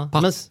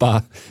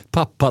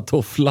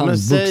 Pappatofflan. Men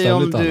säg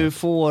om du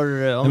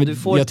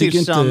får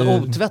Tishan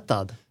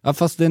otvättad. Ja,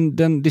 fast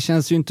det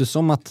känns ju inte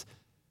som att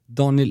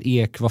Daniel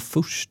Ek var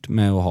först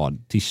med att ha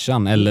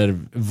Tishan, eller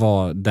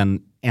var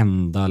den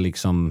enda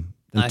liksom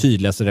den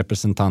tydligaste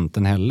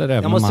representanten heller.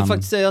 Jag måste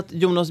faktiskt säga att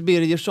Jonas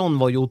Birgersson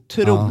var ju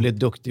otroligt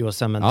duktig att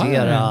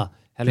cementera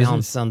Helly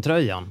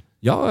Hansen-tröjan.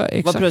 Ja,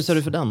 exakt. Vad pröjsar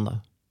du för den då?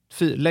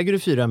 Lägger du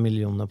 4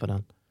 miljoner på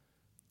den?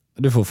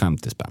 Du får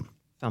 50 spänn.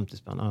 50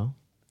 spänn, ja.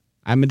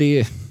 Nej, men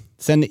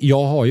sen,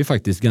 jag har ju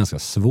faktiskt ganska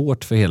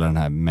svårt för hela den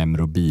här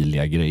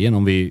memorabilia-grejen.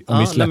 Om vi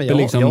släpper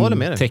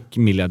liksom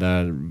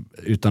tech-miljardär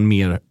utan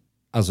mer...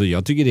 Alltså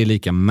jag tycker det är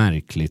lika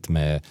märkligt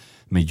med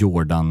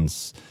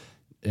Jordans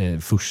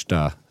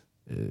första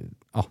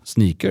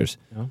sneakers.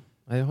 Ja,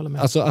 jag håller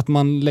med. Alltså att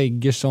man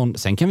lägger sån...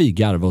 Sen kan vi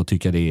garva och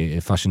tycka det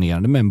är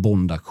fascinerande med en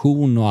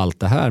bondaktion och allt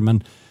det här,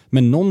 men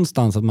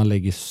någonstans att man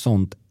lägger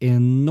sånt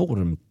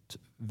enormt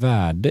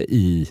värde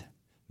i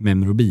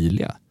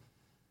memorabilia.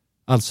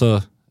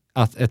 Alltså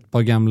att ett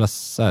par gamla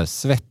så här,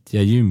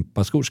 svettiga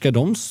gympaskor, ska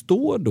de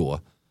stå då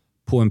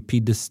på en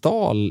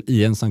piedestal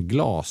i en sån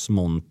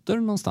glasmonter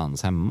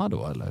någonstans hemma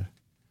då, eller?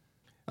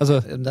 Alltså,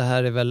 det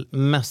här är väl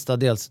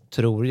mestadels,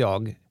 tror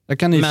jag,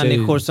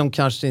 människor som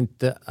kanske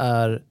inte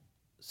är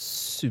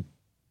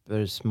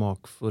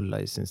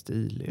supersmakfulla i sin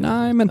stil.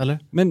 Nej,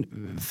 men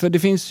för det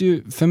finns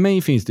ju, för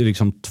mig finns det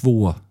liksom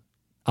 2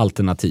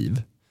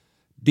 alternativ.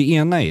 Det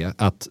ena är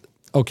att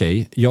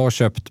jag har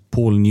köpt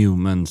Paul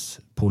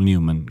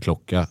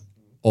Newman-klocka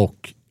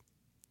och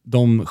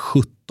de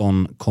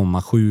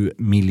 17,7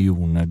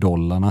 miljoner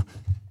dollarna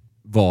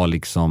var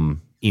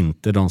liksom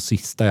inte de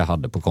sista jag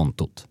hade på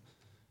kontot.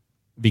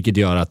 Vilket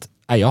gör att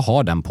jag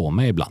har den på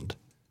mig ibland.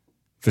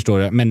 Förstår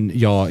du? Men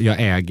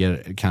jag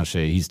äger kanske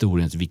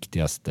historiens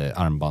viktigaste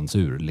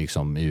armbandsur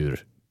liksom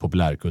ur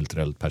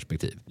populärkulturellt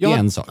perspektiv. Det är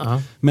en sak.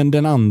 Men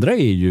den andra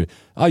är ju,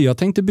 jag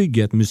tänkte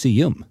bygga ett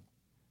museum.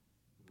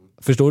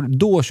 Förstår du?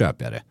 Då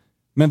köper jag det.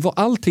 Men vad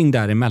allting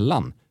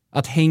däremellan,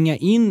 att hänga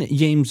in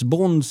James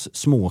Bonds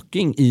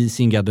smoking i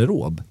sin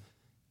garderob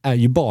är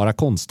ju bara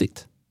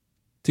konstigt.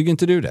 Tycker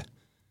inte du det?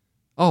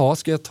 Ja,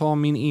 ska jag ta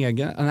min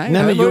egen? Nej,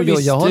 men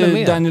jag håller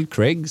med. Daniel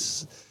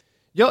Craigs.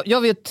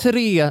 Jag vet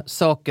 3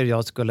 saker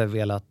jag skulle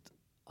velat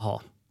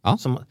ha. Ja.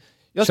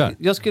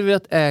 Jag skulle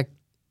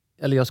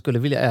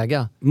vilja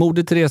äga.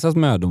 Moder Teresas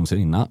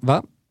mödomsrinna,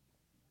 va?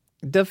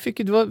 Det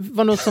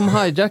var något som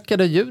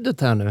hijackade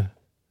ljudet här nu,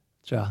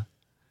 tror jag.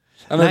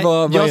 Ja, men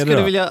jag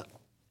skulle vilja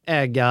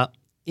äga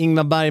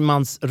Ingmar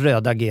Bergmans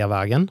röda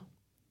G-wagen.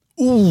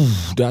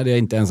 Det hade jag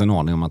inte ens en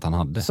aning om att han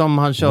hade. Som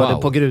han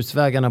körde på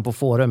grusvägarna på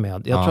Fårö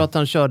med. Jag tror att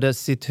han körde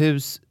sitt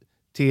hus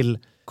till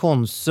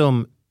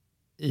Konsum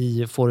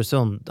i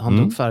Fårösund. Han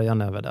tog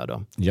färjan över där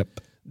då. Yep.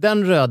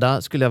 Den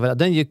röda skulle jag vilja...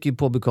 Den gick ju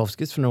på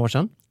Bukowskis för några år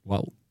sedan.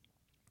 Wow.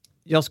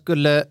 Jag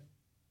skulle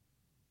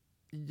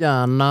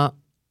gärna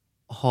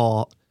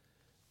ha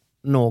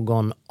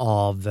någon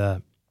av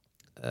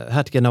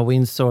hertigen av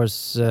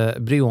Windsors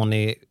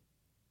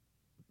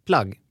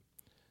Brioni-plagg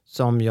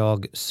som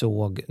jag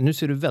såg. Nu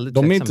ser du väldigt...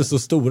 De är inte så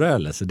stora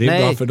eller? Så det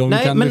är bara för de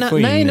kan du få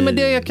in men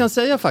det jag kan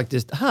säga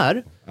faktiskt.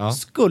 Här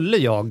skulle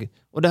jag,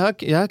 och det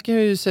här kan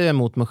jag ju säga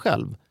emot mig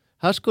själv.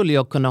 Här skulle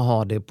jag kunna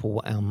ha det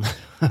på en...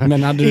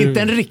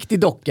 inte en riktig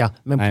docka,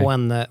 men på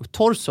en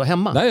torso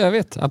hemma. Nej, jag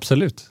vet.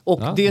 Absolut.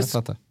 Och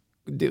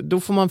då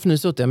får man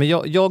fnysa åt det. Men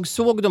jag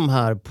såg de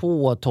här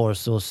på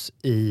Torsos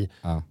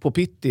på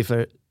Pitti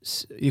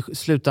i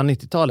slutet av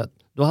 90-talet.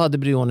 Då hade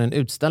Brioni en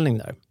utställning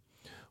där.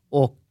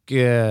 Och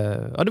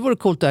det vore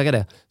coolt att äga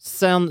det.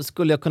 Sen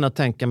skulle jag kunna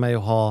tänka mig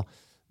att ha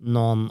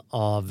någon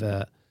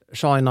av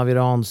Shahen av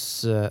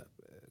Irans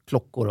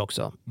klockor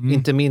också.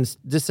 Inte minst,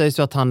 det sägs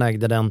ju att han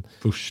ägde den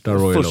första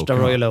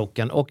Royal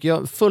Oaken. Och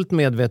jag är fullt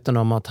medveten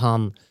om att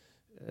han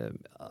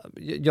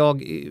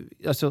jag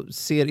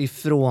ser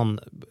ifrån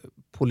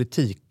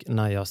politik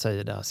när jag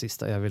säger det här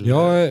sista.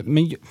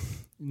 Men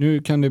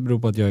nu kan det bero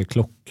på att jag är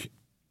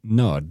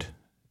klocknörd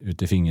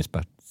ute i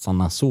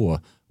fingerspetsarna så,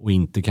 och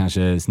inte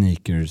kanske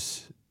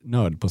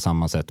sneakers-nörd på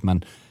samma sätt.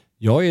 Men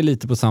jag är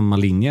lite på samma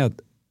linje.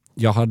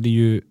 Jag hade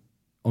ju,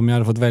 om jag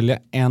hade fått välja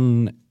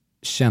en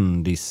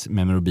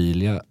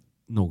kändis-memorabilia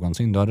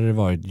någonsin, då hade det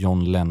varit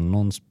John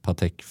Lennons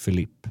Patek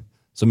Philippe,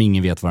 som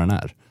ingen vet vad den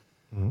är.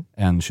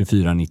 En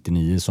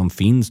 2499 som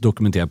finns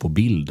dokumenterad på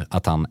bild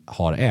att han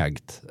har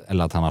ägt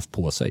eller att han haft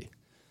på sig.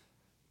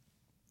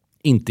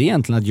 Inte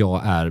egentligen att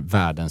jag är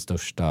världens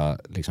största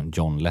liksom,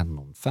 John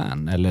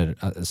Lennon-fan. Eller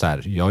så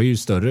här, jag är ju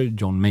större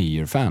John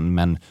Mayer-fan,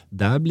 men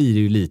där blir det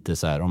ju lite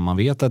så här, om man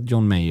vet att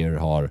John Mayer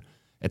har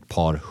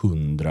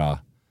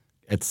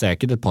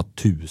säkert ett par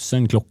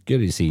tusen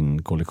klockor i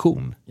sin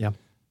kollektion. Ja.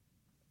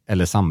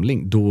 Eller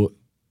samling, då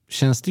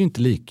känns det ju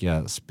inte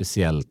lika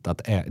speciellt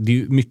att det är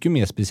ju mycket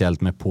mer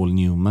speciellt med Paul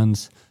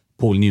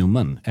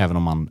Newman, även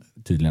om man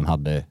tydligen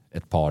hade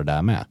ett par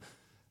där med.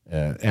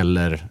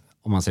 Eller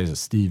om man säger så,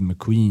 Steve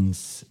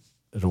McQueens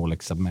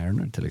Rolex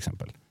Submariner till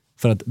exempel.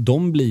 För att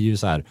de blir ju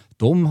så här,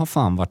 de har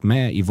fan varit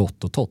med i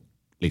vått och tott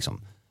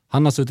liksom.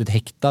 Han har suttit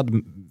häktad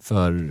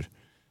för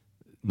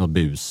något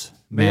bus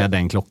med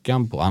den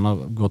klockan på. Han har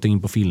gått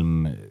in på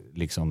film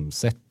liksom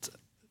sett.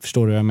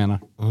 Förstår du vad jag menar?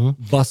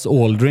 Buzz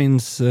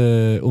Aldrins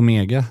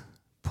Omega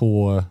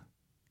på...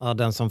 Ja,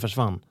 den som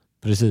försvann.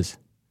 Precis.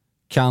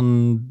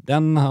 Kan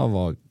den ha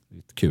varit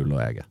kul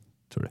att äga,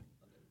 tror du?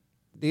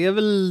 Det är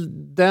väl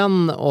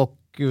den och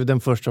den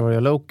första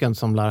Royal Oaken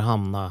som lär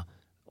hamna,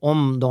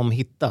 om de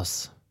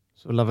hittas,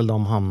 så lär väl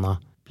de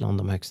hamna bland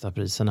de högsta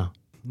priserna.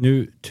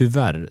 Nu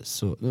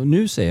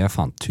säger jag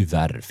fan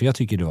tyvärr, för jag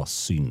tycker det var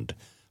synd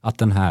att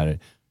den här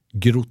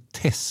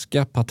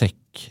groteska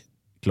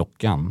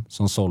Patek-klockan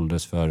som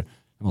såldes för,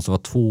 det måste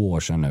vara 2 år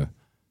sedan nu,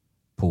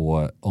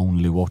 på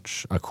Only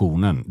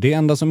Watch-auktionen. Det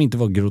enda som inte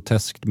var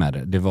groteskt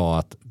med det var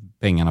att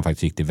pengarna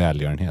faktiskt gick till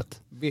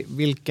välgörenhet.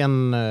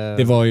 Vilken...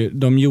 Det var ju,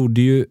 de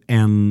gjorde ju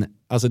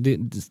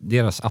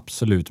deras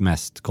absolut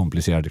mest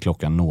komplicerade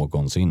klocka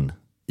någonsin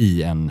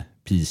i en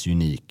Piece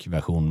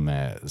Unique-version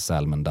med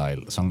Salmon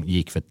Dial som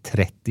gick för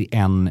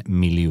 31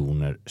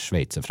 miljoner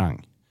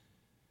schweizerfranc.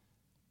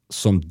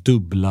 Som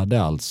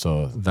dubblade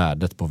alltså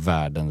värdet på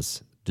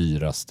världens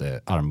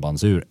dyraste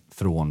armbandsur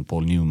från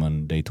Paul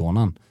Newman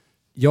Daytonan.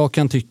 Jag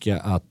kan tycka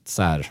att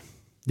så här,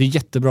 det är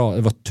jättebra,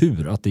 det var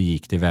tur att det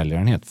gick till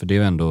välgörenhet, för det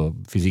är ändå,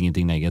 finns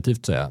ingenting negativt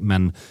att säga.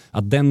 Men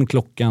att den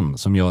klockan,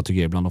 som jag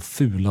tycker är bland de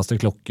fulaste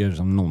klockor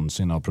som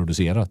någonsin har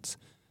producerats,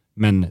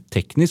 men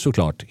tekniskt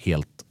såklart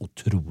helt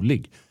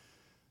otrolig,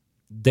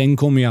 den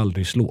kommer ju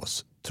aldrig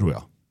slås, tror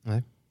jag.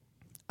 Nej.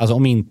 Alltså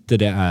om inte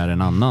det är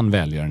en annan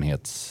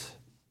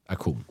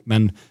välgörenhetsaktion.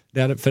 Men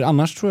det är, för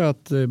annars tror jag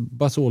att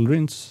Buzz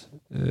Aldrins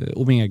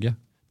Omega,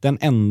 den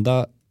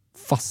enda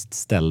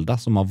fastställda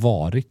som har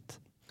varit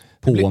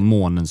på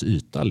månens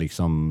yta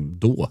liksom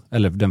då,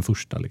 eller den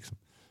första liksom.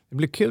 Det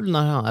blir kul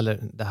när han,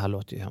 eller det här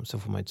låter ju hemskt, så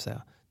får man ju inte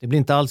säga. Det blir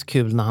inte alls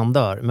kul när han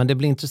dör, men det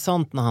blir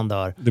intressant när han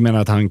dör. Du menar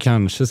att han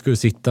kanske skulle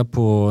sitta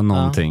på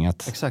någonting,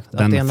 att exakt,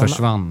 den att det är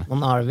försvann?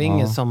 Någon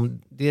arvinge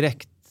som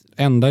direkt...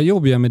 Enda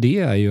jobbiga med det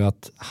är ju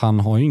att han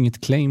har ju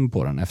inget claim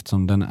på den,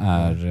 eftersom den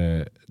är...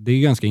 Det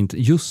är ganska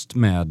just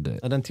med...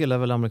 Ja, den tillhör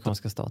väl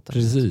amerikanska stater.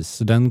 Precis,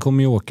 så den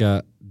kommer ju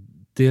åka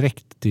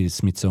direkt till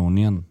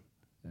Smithsonian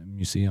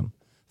Museum.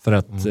 För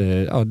att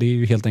det är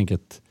ju helt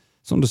enkelt,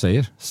 som du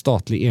säger,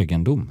 statlig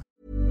egendom.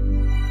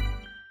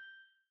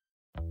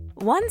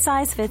 One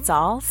size fits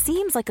all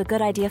seems like a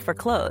good idea for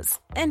clothes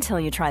until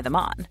you try them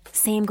on.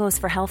 Same goes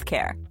for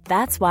healthcare.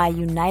 That's why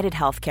United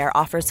Healthcare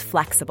offers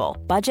flexible,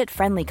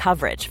 budget-friendly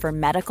coverage for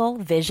medical,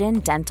 vision,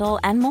 dental,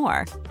 and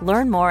more.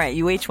 Learn more at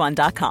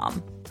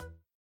uh1.com.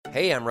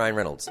 Hey, I'm Ryan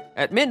Reynolds.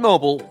 At Mint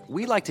Mobile,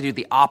 we like to do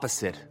the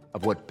opposite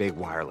of what Big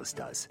Wireless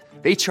does.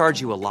 They charge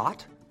you a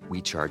lot.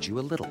 We charge you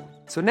a little.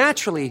 So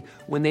naturally,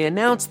 when they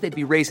announced they'd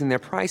be raising their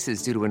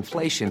prices due to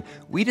inflation,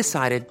 we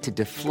decided to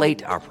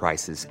deflate our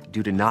prices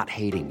due to not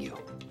hating you.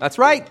 That's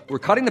right. We're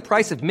cutting the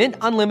price of Mint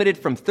Unlimited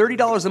from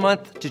 $30 a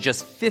month to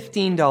just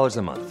 $15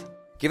 a month.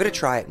 Give it a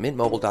try at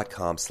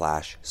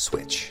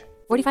mintmobile.com/switch.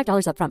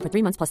 $45 up front for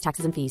 3 months plus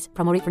taxes and fees.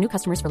 Promo rate for new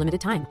customers for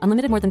limited time.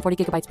 Unlimited more than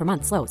 40 gigabytes per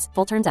month. Slows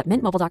full terms at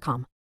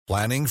mintmobile.com.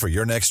 Planning for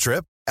your next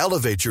trip?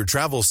 Elevate your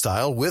travel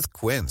style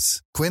with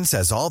Quince. Quince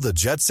has all the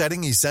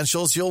jet-setting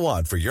essentials you'll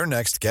want for your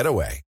next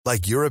getaway,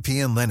 like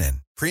European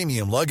linen,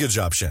 premium luggage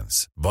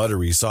options,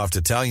 buttery soft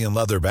Italian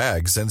leather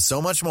bags, and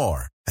so much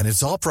more. And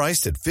it's all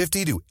priced at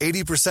 50 to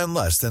 80%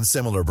 less than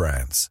similar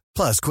brands.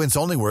 Plus, Quince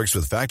only works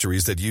with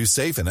factories that use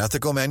safe and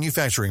ethical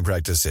manufacturing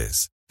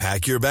practices.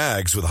 Pack your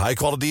bags with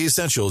high-quality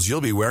essentials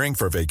you'll be wearing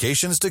for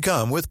vacations to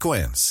come with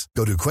Quince.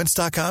 Go to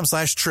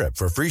quince.com/trip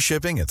for free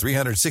shipping and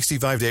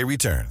 365-day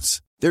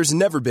returns. There's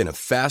never been a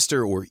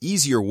faster or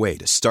easier way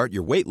to start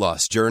your weight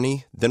loss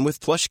journey than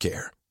with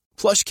PlushCare.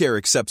 PlushCare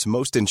accepts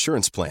most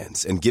insurance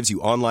plans and gives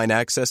you online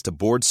access to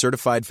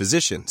board-certified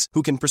physicians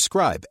who can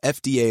prescribe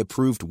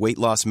FDA-approved weight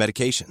loss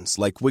medications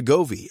like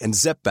Wegovy and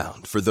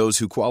Zepbound for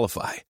those who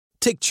qualify.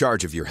 Take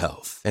charge of your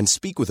health and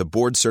speak with a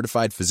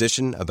board-certified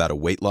physician about a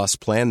weight loss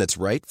plan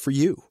that's right for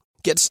you.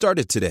 Get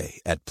started today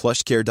at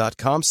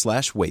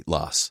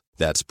plushcare.com/weightloss.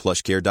 That's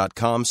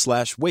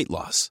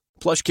plushcare.com/weightloss.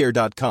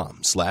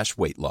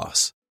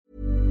 plushcare.com/weightloss.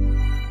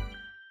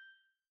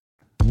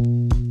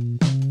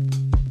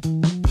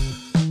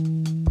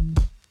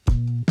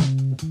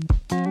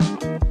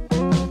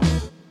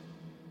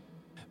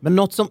 Men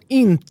något som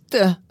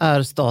inte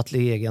är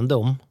statlig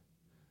egendom,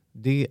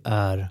 det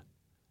är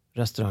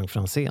restaurang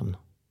Franzén.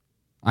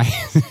 Nej,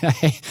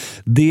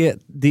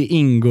 det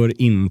ingår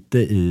inte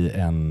i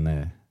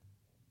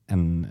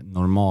en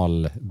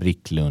normal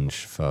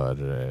bricklunch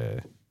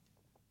för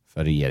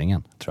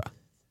regeringen, tror jag.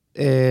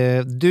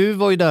 Du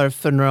var ju där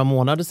för några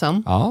månader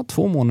sedan. Ja,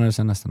 2 månader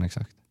sedan nästan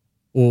exakt.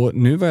 Och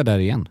nu var jag där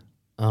igen.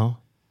 Ja.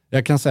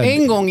 Jag kan säga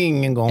en gång,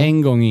 ingen gång.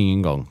 En gång,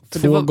 ingen gång.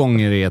 2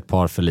 gånger är ett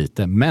par för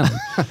lite, men...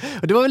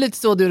 Det var väl lite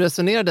så du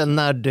resonerade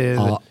när du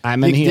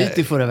gick dit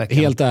i förra veckan.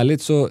 Helt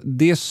ärligt, så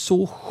det är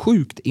så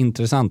sjukt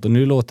intressant. Och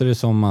nu låter det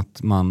som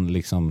att man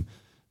liksom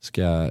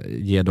ska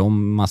ge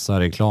dem massa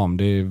reklam.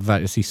 Det är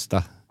det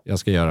sista jag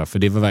ska göra. För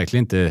det var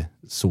verkligen inte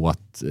så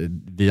att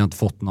vi har inte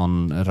fått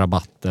någon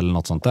rabatt eller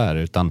något sånt där.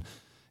 Utan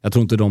jag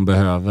tror inte de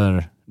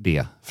behöver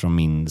det från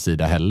min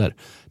sida heller.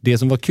 Det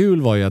som var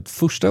kul var ju att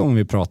första gången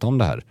vi pratade om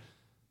det här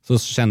så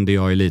kände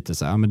jag ju lite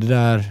så här, men det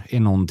där är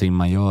någonting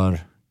man gör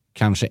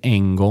kanske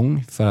en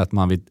gång för att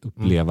man vill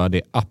uppleva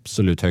det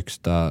absolut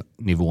högsta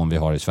nivån vi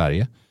har i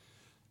Sverige.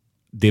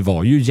 Det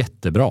var ju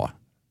jättebra.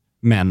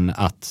 Men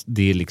att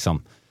det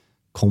liksom,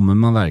 kommer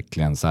man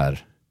verkligen så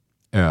här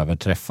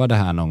överträffa det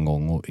här någon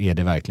gång och är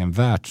det verkligen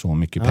värt så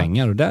mycket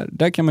pengar? Och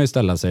där kan man ju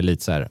ställa sig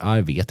lite så här,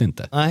 jag vet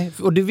inte. Nej,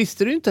 och det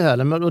visste du inte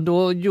heller, men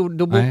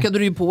då bokade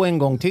du ju på en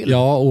gång till.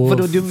 Ja, och för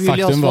då vill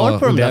jag ha svar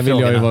på de där där vill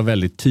frågorna. jag ju vara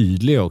väldigt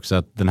tydlig också,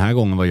 att den här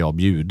gången var jag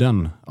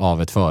bjuden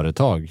av ett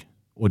företag.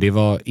 Och det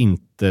var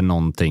inte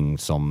någonting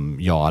som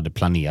jag hade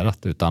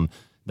planerat, utan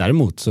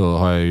däremot så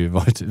har jag ju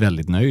varit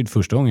väldigt nöjd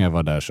första gången jag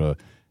var där, så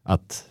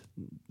att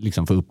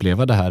liksom få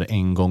uppleva det här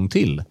en gång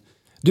till.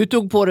 Du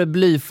tog på dig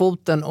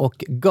blyfoten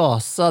och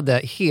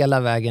gasade hela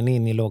vägen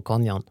in i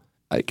lågkonjan.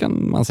 Det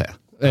kan man säga.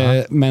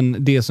 Men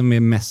det som är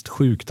mest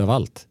sjukt av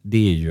allt,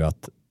 det är ju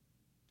att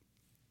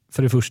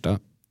för det första,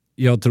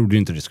 jag trodde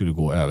inte det skulle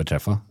gå att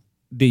överträffa.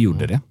 Det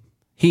gjorde det.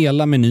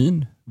 Hela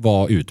menyn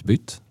var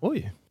utbytt.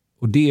 Oj.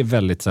 Och det är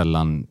väldigt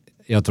sällan,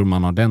 jag tror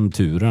man har den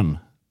turen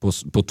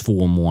på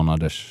 2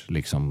 månaders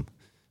liksom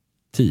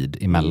tid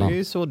emellan. Det är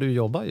ju så du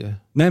jobbar ju.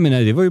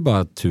 Nej, det var ju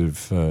bara tur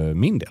för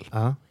min del.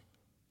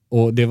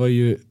 Och det var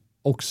ju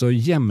också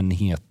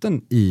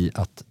jämnheten i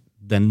att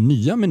den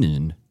nya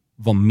menyn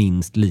var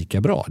minst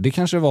lika bra. Det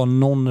kanske var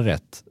någon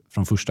rätt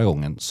från första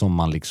gången som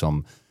man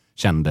liksom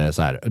kände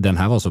så här, den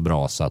här var så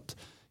bra så att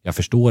jag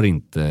förstår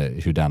inte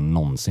hur den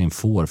någonsin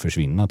får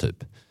försvinna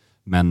typ.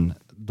 Men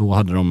då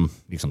hade de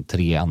liksom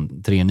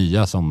 3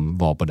 nya som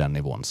var på den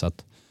nivån. Så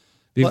att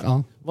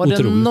var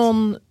det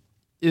någon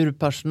ur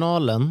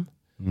personalen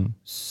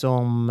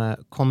som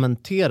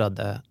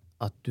kommenterade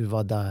att du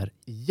var där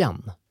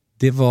igen?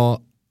 Det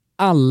var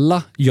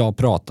alla jag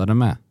pratade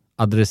med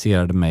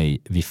adresserade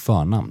mig vid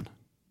förnamn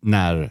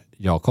när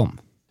jag kom.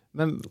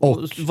 Men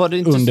och var det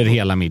inte under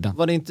hela middagen.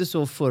 Var det inte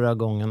så förra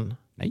gången?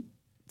 Nej,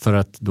 för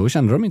att då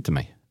kände de inte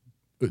mig.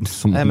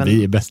 Som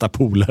vi är bästa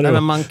polare. Nej,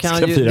 men man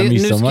kan ju, nu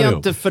ska jag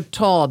inte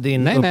förta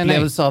din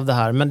upplevelse av det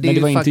här. Men det är ju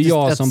var faktiskt inte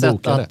jag ett som sätt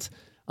bokade.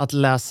 Att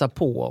läsa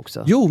på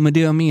också. Jo, men det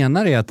jag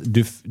menar är att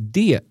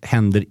det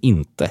händer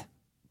inte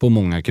på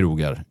många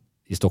krogar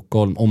i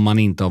Stockholm om man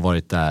inte har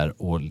varit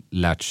där och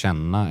lärt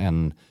känna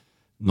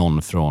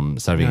någon från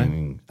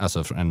servering,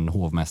 alltså från en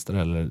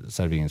hovmästare eller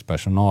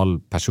serveringspersonal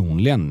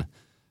personligen.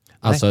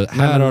 Alltså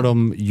här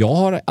har jag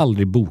har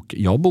aldrig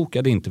jag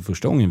bokade inte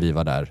första gången vi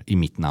var där i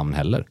mitt namn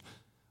heller.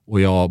 Och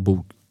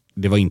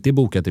det var inte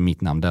bokat i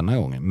mitt namn denna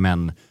gången,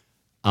 men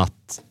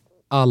att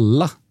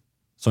alla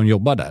som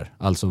jobbar där,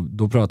 alltså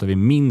då pratar vi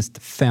minst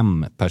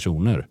 5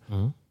 personer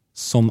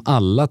som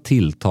alla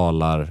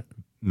tilltalar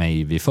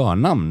mig vid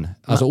förnamn.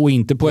 Alltså, och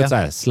inte på ett så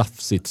här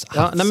slafsigt,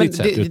 hafsigt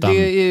sätt. Utan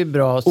det är ju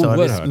bra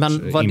service.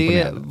 Men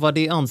var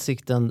det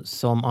ansikten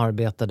som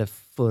arbetade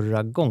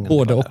förra gången?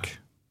 Både och.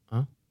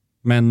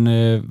 Men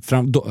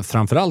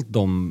framförallt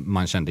de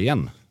man kände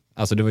igen.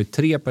 Alltså det var ju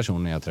 3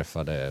 personer jag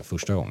träffade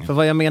första gången. För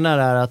vad jag menar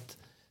är att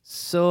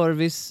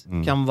service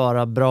kan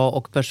vara bra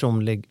och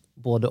personlig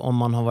både om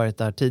man har varit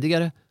där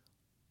tidigare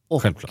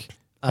och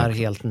är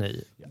helt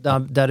ny.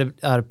 Där det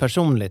är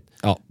personligt.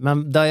 Ja.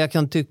 Men där jag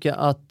kan tycka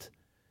att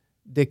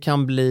det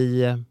kan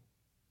bli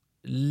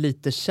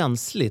lite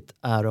känsligt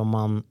är om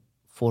man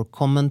får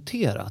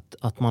kommenterat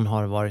att man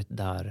har varit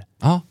där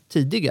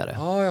tidigare.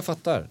 Ja, jag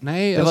fattar.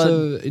 Nej,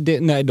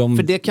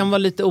 för det kan vara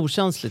lite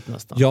okänsligt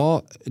nästan.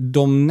 Ja,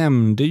 de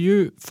nämnde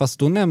ju, fast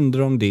då nämnde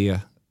de det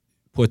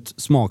på ett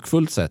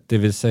smakfullt sätt. Det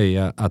vill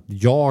säga att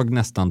jag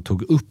nästan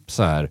tog upp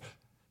så här,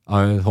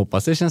 jag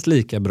hoppas det känns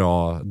lika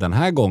bra den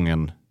här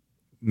gången.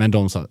 Men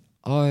de sa,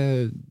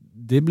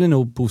 det blir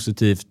nog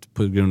positivt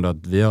på grund av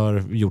att vi har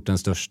gjort den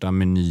största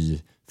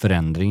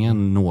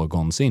menyförändringen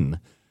någonsin.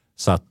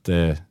 Så att,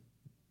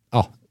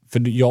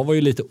 för jag var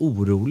ju lite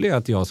orolig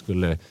att jag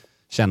skulle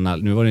känna,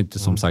 nu var det inte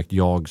som sagt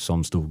jag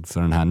som stod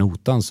för den här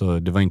notan, så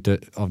det var inte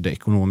av det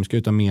ekonomiska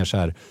utan mer så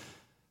här,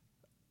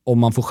 om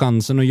man får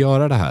chansen att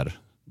göra det här,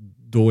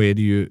 då är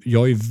det ju,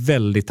 jag är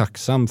väldigt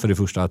tacksam för det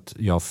första att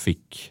jag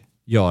fick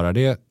göra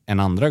det en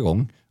andra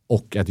gång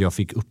och att jag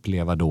fick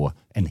uppleva då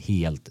en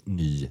helt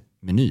ny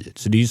meny.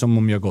 Så det är ju som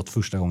om jag gått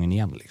första gången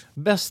igen. Liksom.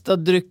 Bästa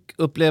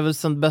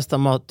dryckupplevelsen, bästa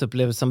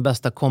matupplevelsen,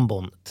 bästa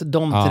kombon.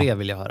 De 3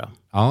 vill jag höra.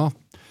 Ja,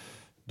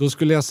 då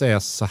skulle jag säga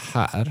så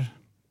här.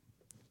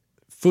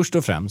 Först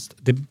och främst,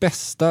 det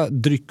bästa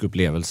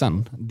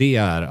dryckupplevelsen, det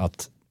är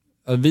att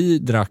vi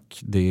drack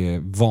det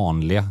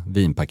vanliga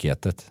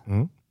vinpaketet.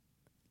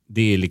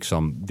 Det är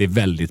liksom, det är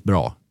väldigt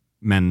bra.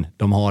 Men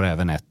de har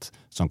även ett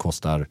som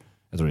kostar,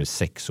 jag tror det är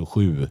 6 och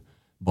 7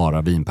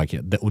 bara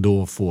vinpaket. Och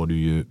då får du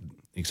ju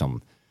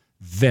liksom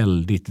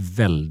väldigt,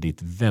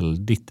 väldigt,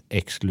 väldigt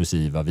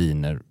exklusiva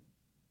viner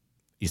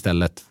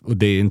istället. Och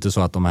det är inte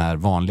så att de här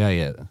vanliga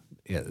är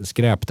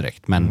skräp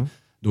direkt, men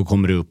då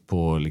kommer det upp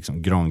på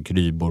liksom Grand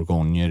Cru,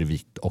 Bourgogne,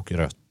 vitt och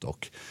rött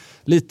och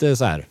lite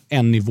så här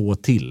en nivå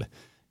till.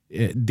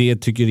 Det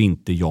tycker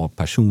inte jag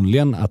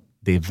personligen att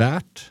det är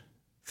värt,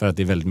 för att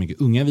det är väldigt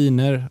mycket unga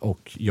viner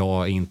och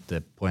jag är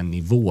inte på en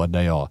nivå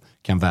där jag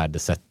kan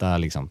värdesätta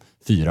liksom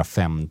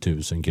 4-5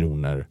 tusen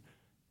kronor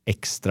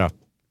extra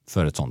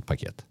för ett sånt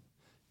paket.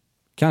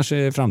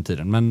 Kanske i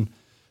framtiden, men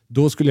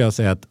då skulle jag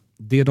säga att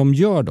det de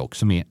gör dock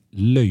som är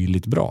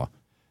löjligt bra,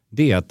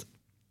 det är att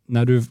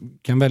när du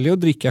kan välja att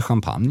dricka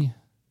champagne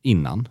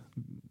innan,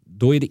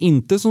 då är det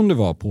inte som det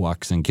var på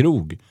Axen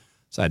Krog.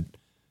 Så här,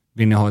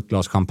 vill ni ha ett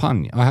glas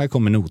champagne? Ja, här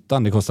kommer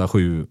notan, det kostar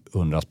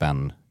 700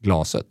 spänn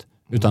glaset.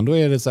 Utan då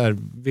är det så här,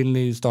 vill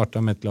ni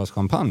starta med ett glas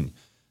champagne?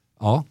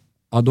 Ja,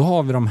 då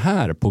har vi de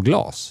här på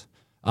glas.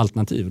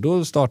 Alternativ.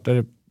 Då startar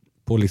det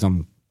på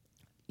liksom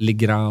Le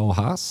Gras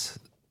Has,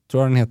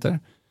 tror jag den heter.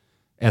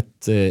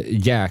 Ett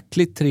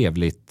jäkligt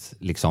trevligt,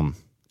 liksom,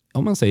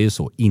 om man säger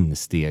så,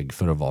 insteg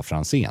för att vara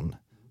fransen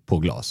på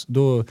glas.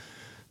 Då,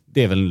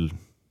 det är väl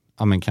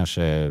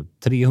kanske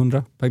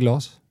 300 per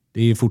glas.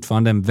 Det är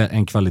fortfarande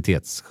en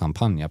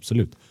kvalitetschampagne,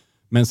 absolut.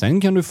 Men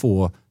sen kan du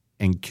få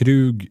en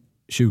Krug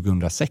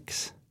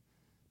 2006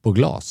 på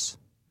glas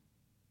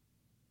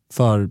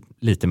för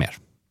lite mer.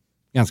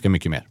 Ganska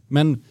mycket mer.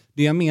 Men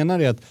det jag menar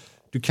är att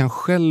du kan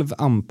själv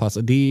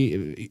anpassa. Det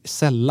är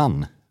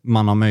sällan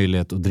man har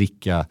möjlighet att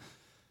dricka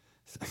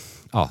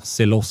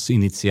Celos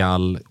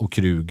Initial och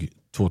Krug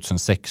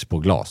 2006 på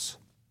glas.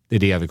 Det är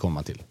det jag vill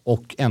komma till.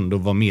 Och ändå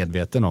vara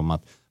medveten om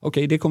att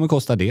det kommer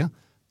kosta det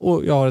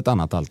och jag har ett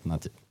annat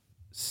alternativ.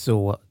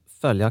 Så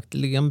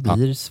följaktligen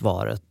blir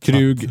svaret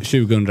Krug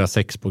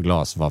 2006 på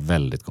glas var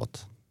väldigt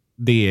gott.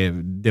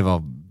 Det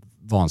var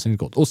vansinnigt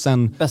gott. Och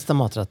sen bästa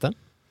maträtten?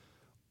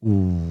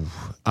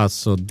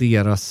 Alltså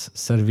deras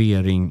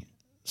servering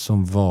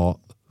som var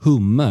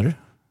hummer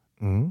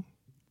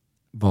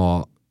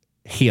var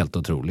helt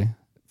otrolig.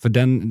 För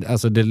den,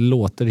 alltså det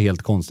låter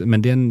helt konstigt,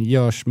 men den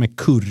görs med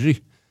curry.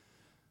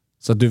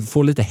 Så att du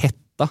får lite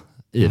hetta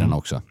i den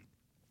också.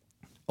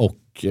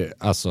 Och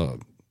alltså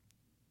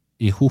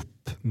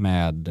ihop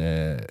med,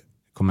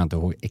 kommer jag inte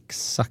ihåg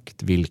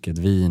exakt vilket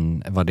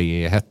vin, vad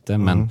det hette,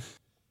 men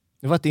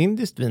det var ett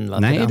indiskt vin, va?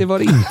 Nej, det var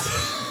det inte.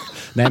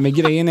 Nej, men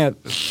grejen är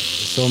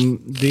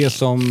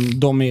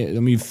de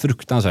är ju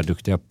fruktansvärt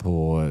duktiga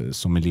på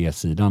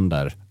sommeliersidan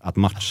där, att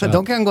matcha.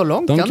 De kan gå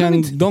långt,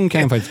 de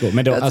kan faktiskt gå.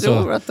 Men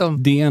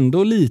det är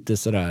ändå lite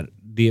sådär,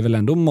 det är väl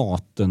ändå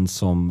maten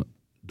som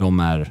de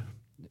är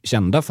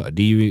kända för.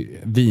 Det är ju,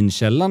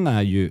 vinkällan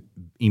är ju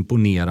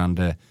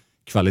imponerande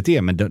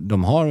kvalitet, men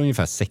de har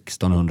ungefär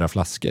 1600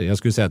 flaskor. Jag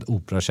skulle säga att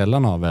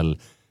Operakällan har väl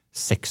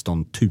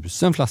 16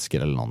 000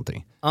 flaskor eller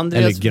någonting.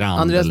 Andreas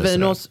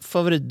Weinos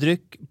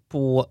favoritdryck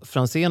på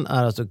fransen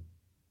är alltså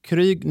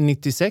Krug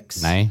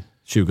 96. Nej,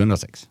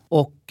 2006.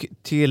 Och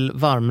till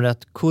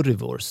varmrätt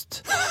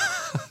currywurst.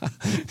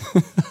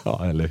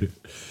 Ja, eller hur?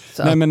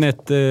 Nej, men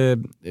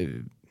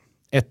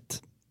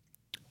ett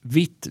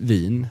vitt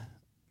vin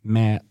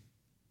med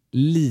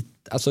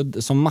lite,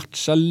 alltså som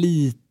matchar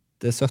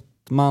lite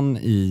sötman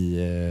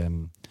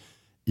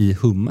i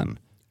hummen.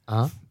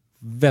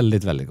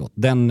 Väldigt, väldigt gott.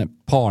 Den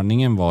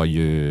parningen var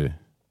ju,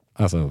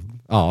 alltså,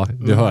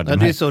 du hörde.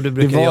 Det är så du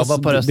brukar jobba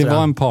på restaurang. Det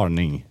var en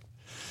parning.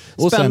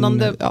 Och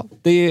spännande. Sen,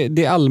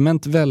 det är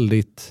allmänt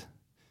väldigt.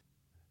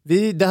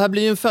 Det här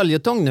blir ju en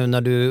följetong nu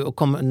när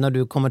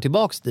du kommer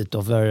tillbaks dit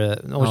och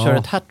kör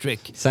ett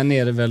hattrick. Sen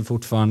är det väl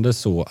fortfarande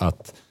så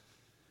att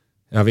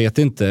jag vet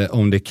inte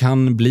om det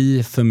kan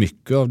bli för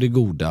mycket av det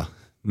goda,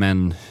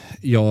 men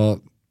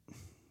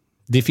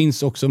Det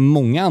finns också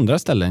många andra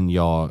ställen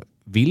jag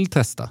vill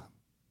testa.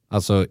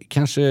 Alltså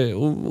kanske,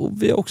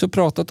 och vi har också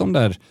pratat om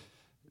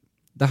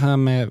det här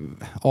med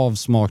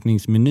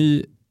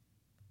avsmakningsmeny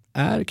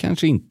är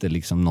kanske inte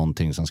liksom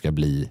någonting som ska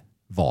bli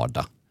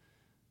vardag.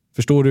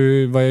 Förstår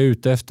du vad jag är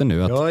ute efter nu?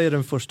 Jag är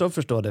den första att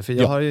förstå det, för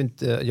jag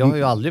har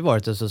ju aldrig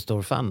varit en så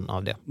stor fan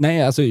av det.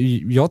 Nej, alltså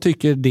jag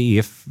tycker det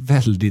är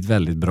väldigt,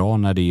 väldigt bra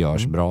när det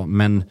görs bra,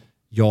 men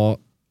jag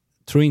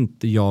tror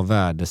inte jag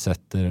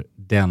värdesätter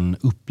den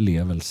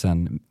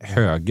upplevelsen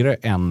högre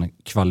än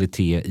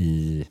kvalitet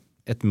i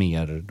ett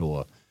mer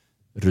då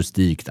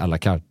rustikt à la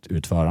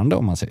carte-utförande,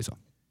 om man säger så.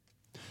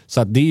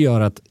 Så att det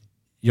gör att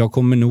jag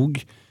kommer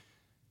nog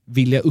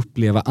vilja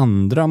uppleva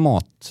andra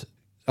mat.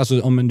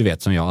 Alltså om du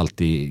vet, som jag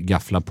alltid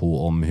gafflar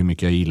på om hur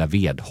mycket jag gillar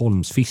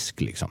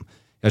Vedholmsfisk liksom.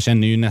 Jag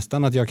känner ju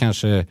nästan att jag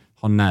kanske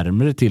har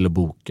närmare till att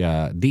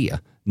boka det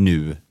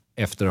nu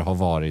efter att ha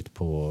varit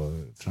på...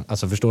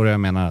 Alltså förstår du vad jag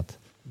menar? Att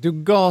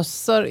du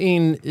gasar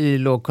in i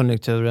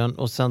lågkonjunkturen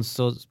och sen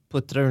så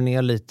puttrar du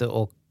ner lite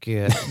och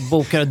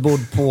bokar ett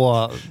bord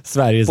på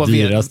Sveriges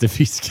dyraste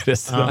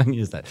fiskrestaurang.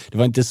 Just där. Det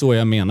var inte så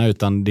jag menar,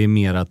 utan det är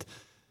mer att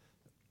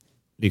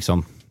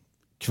liksom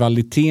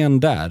kvaliteten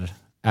där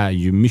är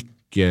ju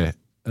mycket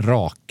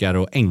rakare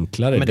och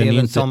enklare. Men den är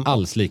inte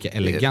alls lika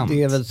elegant.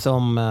 Det är väl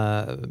som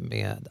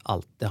med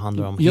allt. Det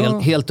handlar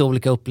om helt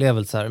olika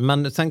upplevelser.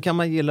 Men sen kan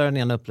man gilla den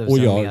ena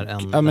upplevelsen mer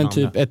än den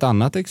typ andra. Ett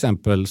annat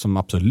exempel som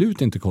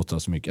absolut inte kostar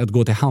så mycket. Att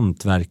gå till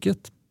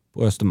Hantverket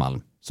på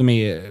Östermalm. Som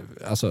är,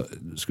 alltså,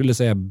 skulle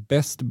säga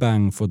best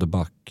bang for the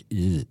buck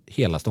i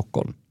hela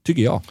Stockholm.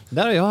 Tycker jag.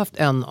 Där har jag haft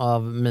en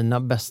av mina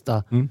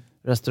bästa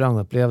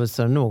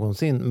restaurangupplevelser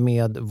någonsin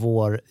med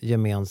vår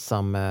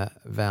gemensamma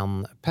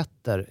vän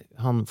Petter.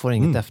 Han får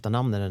inget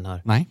efternamn i den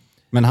här. Nej,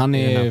 men han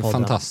är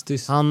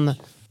fantastisk.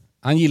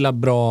 Han gillar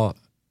bra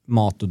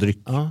mat och dryck.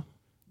 Ja,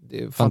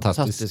 det är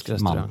fantastisk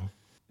restaurang. Man.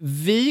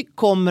 Vi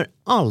kommer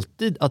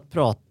alltid att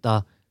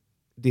prata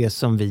det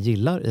som vi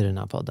gillar i den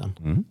här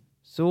podden.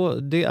 Så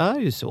det är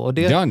ju så.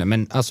 Ja, nej,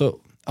 men alltså,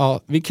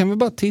 vi kan väl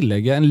bara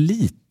tillägga en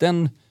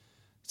liten,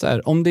 så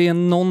här, om det är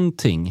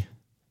någonting.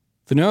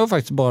 För nu har jag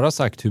faktiskt bara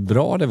sagt hur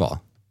bra det var.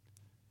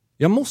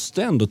 Jag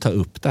måste ändå ta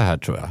upp det här,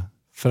 tror jag.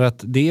 För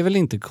att det är väl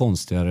inte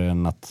konstigare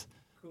än att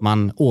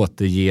man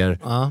återger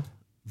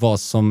vad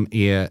som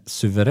är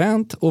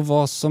suveränt och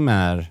vad som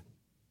är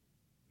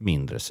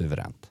mindre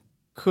suveränt.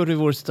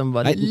 Currywursten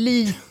var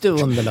lite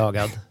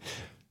underlagad.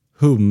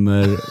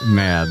 Hummer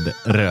med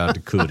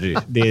röd curry.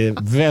 Det är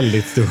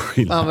väldigt stor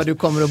skillnad. Ja, men du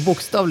kommer att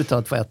bokstavligt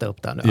talat få äta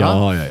upp det här nu.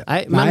 Ja.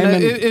 Nej,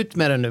 men ut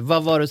med det nu.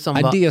 Vad var det som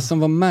var... Det som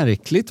var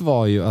märkligt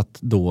var ju att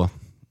då,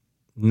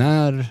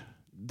 när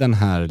den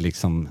här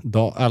liksom,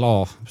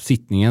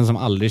 sittningen som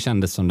aldrig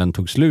kändes som den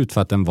tog slut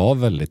för att den var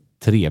väldigt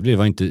trevlig. Det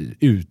var inte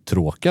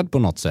uttråkad på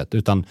något sätt.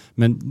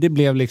 Men det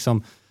blev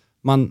liksom,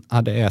 man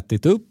hade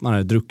ätit upp, man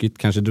hade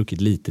kanske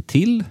druckit lite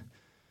till.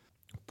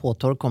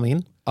 Påtorr kom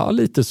in. Ja,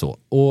 lite så.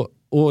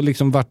 Och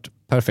liksom vart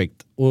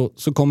perfekt. Och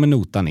så kommer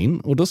notan in.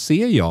 Och då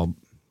ser jag,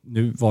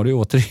 nu var det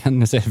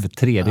återigen för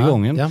tredje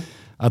gången,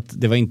 att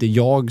det var inte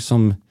jag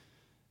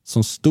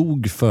som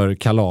stod för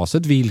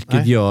kalaset,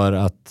 vilket gör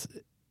att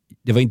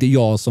det var inte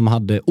jag som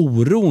hade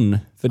oron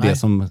för det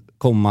som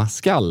komma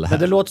skall här. Men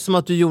det låter som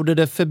att du gjorde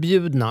det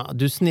förbjudna.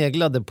 Du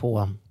sneglade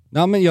på...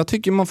 Ja, men jag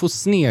tycker man får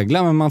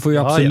snegla, men man får ju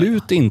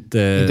absolut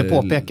inte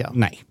påpeka.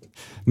 Nej.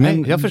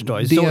 Men jag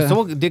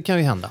förstår. Det kan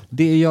ju hända.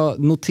 Det jag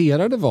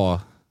noterade var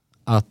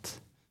att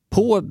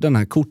på den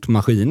här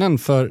kortmaskinen,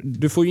 för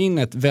du får ju in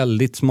ett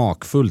väldigt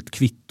smakfullt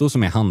kvitto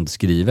som är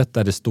handskrivet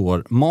där det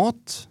står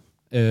mat,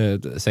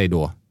 säg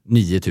då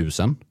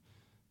 9000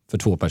 för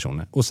 2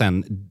 personer. Och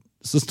sen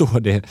så står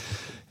det,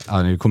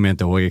 nu kommer jag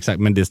inte ihåg exakt,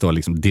 men det står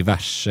liksom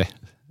diverse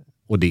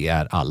och det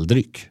är all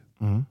dryck.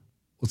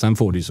 Och sen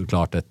får du ju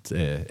såklart ett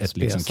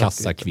liksom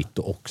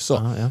kassakvitto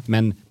också.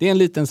 Men det är en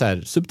liten så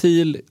här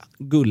subtil,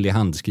 gullig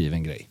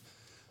handskriven grej.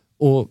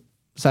 Och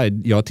så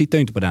här, jag tittar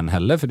ju inte på den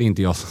heller, för det är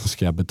inte jag som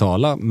ska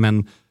betala.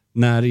 Men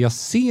när jag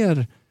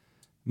ser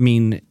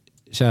min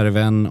kära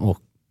vän och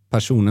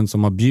personen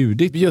som har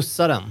bjudit...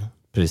 Bjussaren.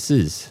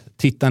 Precis.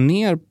 Titta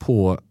ner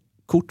på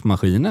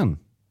kortmaskinen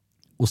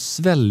och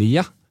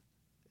svälja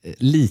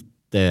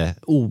lite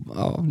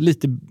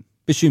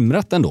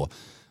bekymrat ändå.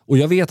 Och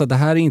jag vet att det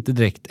här är inte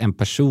direkt en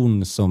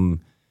person som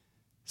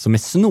är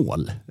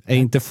snål. Är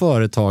inte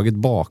företaget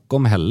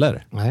bakom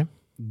heller. Nej.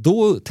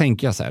 Då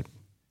tänker jag så här...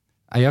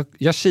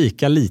 Jag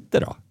kikar lite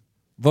då.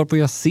 Varpå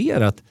jag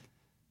ser att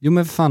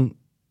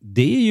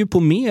det är ju på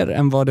mer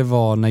än vad det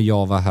var när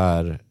jag var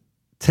här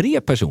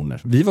 3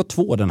 personer. Vi var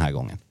 2 den här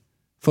gången.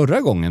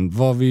 Förra gången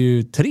var vi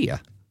ju 3.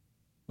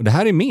 Och det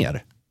här är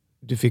mer.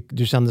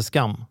 Du kände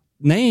skam?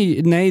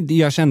 Nej,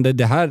 jag kände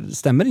det här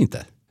stämmer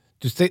inte.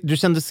 Du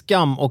kände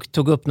skam och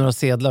tog upp några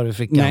sedlar ur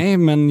fickan? Nej,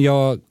 men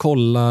jag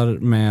kollar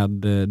med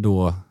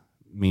då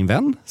min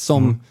vän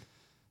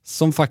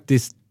som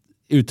faktiskt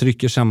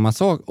uttrycker samma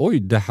sak. Oj,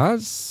 det här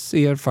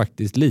ser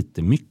faktiskt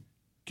lite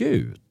mycket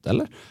ut,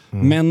 eller?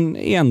 Men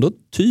är ändå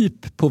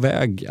typ på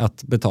väg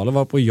att betala.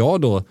 Varpå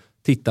jag då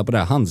tittar på det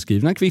här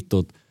handskrivna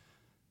kvittot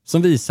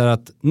som visar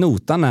att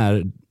notan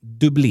är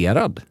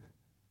dubblerad.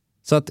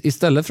 Så att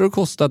istället för att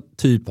kosta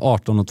typ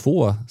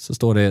 18,2 så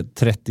står det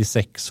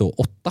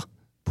 36,8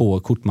 på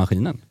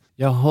kortmaskinen.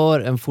 Jag hör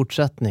en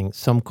fortsättning.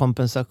 Som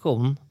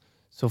kompensation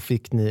så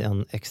fick ni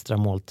en extra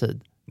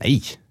måltid.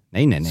 Nej.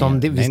 Som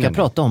vi ska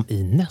prata om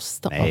i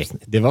nästa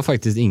avsnitt. Det var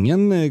faktiskt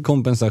ingen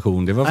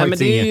kompensation. Det var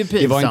faktiskt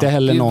det var inte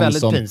heller någon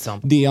som...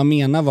 Pinsamt. Det jag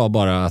menar var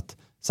bara att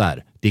så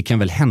här, det kan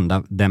väl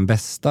hända den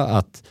bästa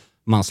att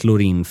man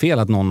slår in fel,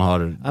 att någon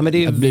har... Ja, men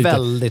det är ju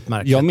väldigt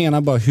märkligt. Jag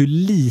menar bara hur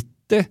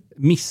lite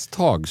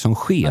misstag som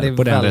sker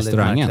på den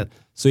restaurangen. Märkligt.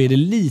 Så är det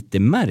lite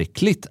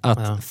märkligt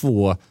att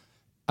få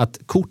att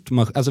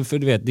alltså för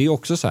du vet, det är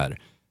också så här,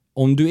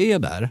 om du är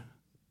där,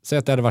 säg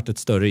att det hade varit ett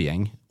större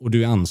gäng och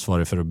du är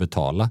ansvarig för att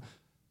betala,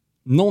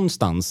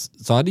 någonstans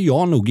så hade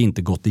jag nog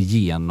inte gått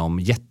igenom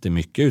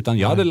jättemycket, utan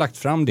jag hade lagt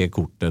fram det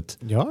kortet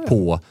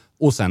på,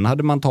 och sen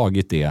hade man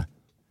tagit det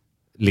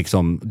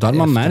liksom, då hade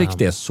man märkt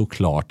det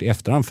såklart i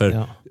efterhand,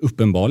 för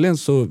uppenbarligen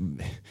så,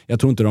 jag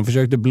tror inte de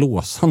försökte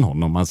blåsa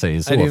någon, om man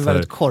säger så. Det är en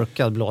väldigt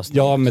korkad blåsning.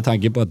 Ja, med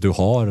tanke på att du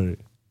har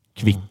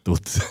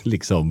kvittot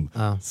liksom,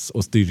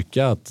 och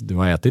styrka att du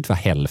har ätit för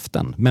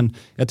hälften. Men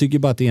jag tycker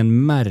bara att det är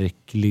en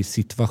märklig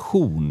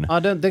situation. Ja,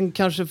 den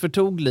kanske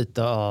förtog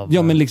lite av...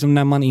 Ja, men liksom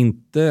när man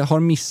inte har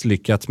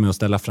misslyckats med att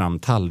ställa fram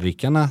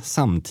tallrikarna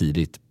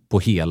samtidigt på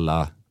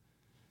hela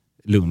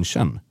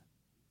lunchen,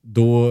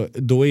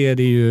 då är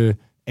det ju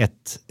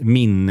ett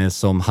minne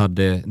som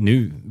hade,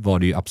 nu var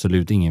det ju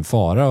absolut ingen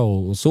fara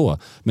och så,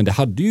 men det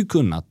hade ju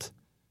kunnat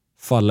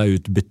falla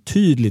ut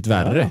betydligt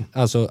värre.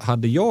 Alltså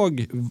hade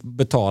jag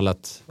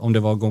betalat, om det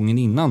var gången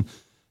innan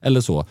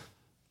eller så,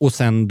 och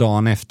sen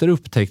dagen efter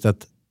upptäckt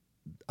att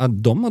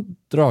de har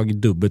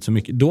dragit dubbelt så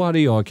mycket, då hade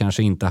jag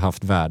kanske inte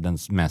haft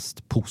världens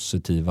mest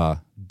positiva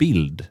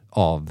bild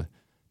av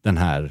den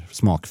här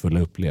smakfulla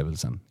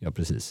upplevelsen jag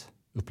precis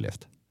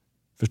upplevt.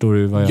 Förstår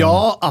du vad jag...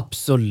 Ja,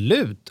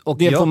 absolut. Och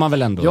det får man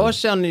väl ändå... Jag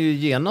känner ju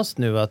genast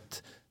nu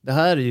att det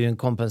här är ju en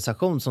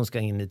kompensation som ska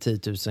in i 10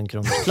 000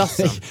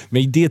 kronors-klassen.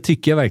 Men det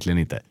tycker jag verkligen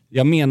inte.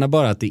 Jag menar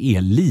bara att det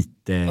är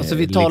lite... Alltså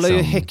vi talar ju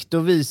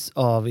hektovis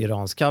av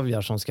iransk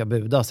kaviar som ska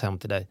budas hem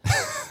till dig.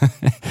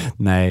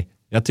 Nej,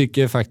 jag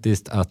tycker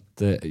faktiskt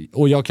att...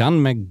 Och jag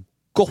kan med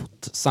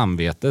gott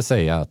samvete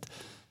säga att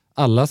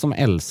alla som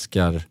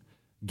älskar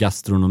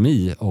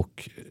gastronomi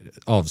och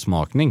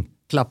avsmakning,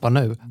 klappa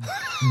nu.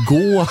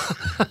 Gå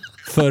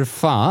för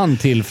fan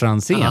till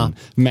Franzén.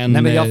 Men,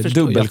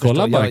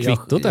 dubbelkolla bara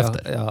kvittot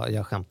efter.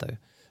 Jag skämtar ju.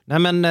 Nej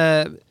men,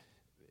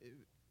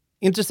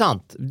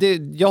 intressant.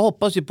 Jag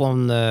hoppas ju på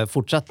en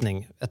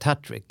fortsättning, ett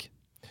hattrick.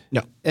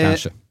 Ja,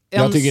 kanske.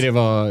 Jag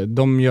tycker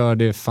de gör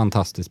det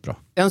fantastiskt bra.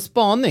 En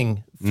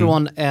spaning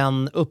från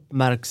en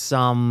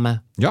uppmärksam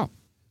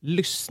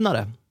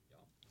lyssnare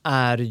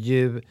är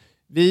ju,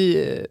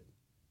 vi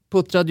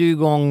puttrade ju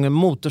igång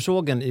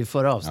motorsågen i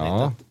förra avsnittet.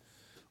 Ja.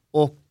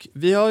 Och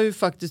vi har ju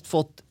faktiskt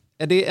fått,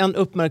 det är en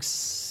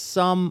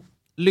uppmärksam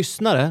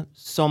lyssnare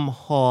som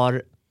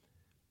har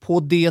på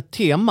det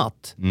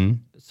temat,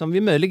 som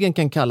vi möjligen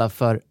kan kalla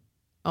för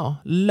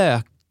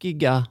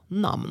lökiga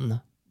namn.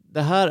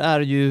 Det här är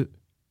ju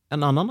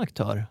en annan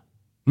aktör.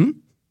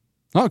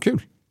 Ja,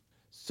 kul.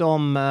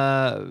 Som,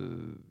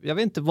 jag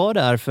vet inte vad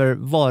det är för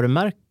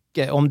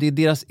varumärke, om det är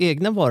deras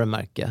egna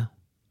varumärke.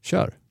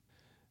 Kör.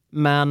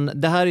 Men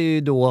det här är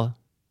ju då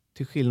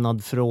till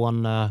skillnad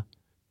från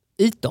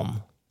Eatom.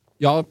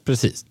 Ja,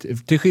 precis.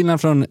 Till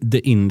skillnad från The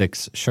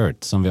Index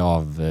Shirt som vi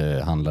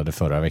avhandlade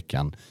förra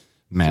veckan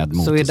med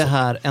så är det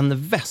här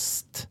en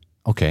väst.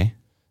 Okej.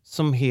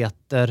 Som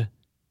heter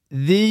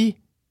The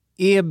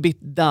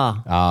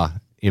EBITDA. Ja,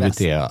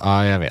 EBT.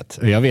 Ja, jag vet.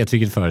 Och jag vet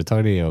vilket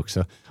företag det är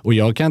också. Och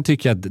jag kan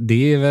tycka att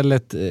det är väl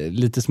ett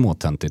lite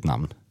småtöntigt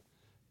namn.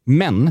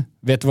 Men,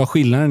 vet du vad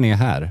skillnaden är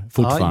här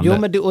fortfarande? Ja,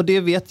 men och det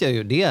vet jag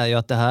ju. Det är ju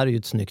att det här är ju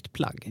ett snyggt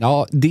plagg.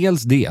 Ja,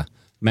 dels det.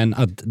 Men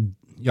att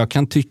jag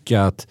kan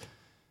tycka att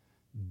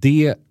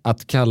det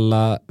att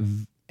kalla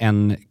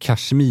en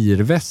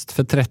kashmirväst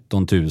för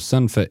 13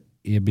 000 för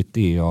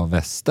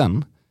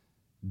EBITDA-västen,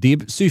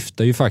 det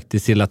syftar ju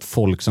faktiskt till att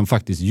folk som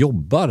faktiskt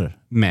jobbar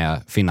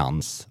med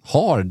finans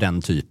har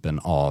den typen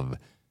av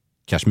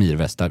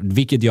kashmirvästar,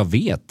 vilket jag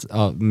vet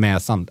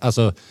med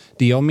alltså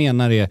det jag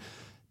menar är,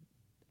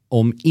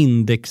 om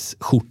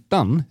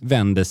indexskjortan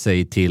vänder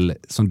sig till,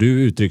 som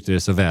du uttryckte det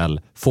så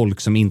väl, folk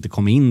som inte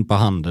kom in på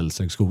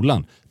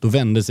Handelshögskolan, då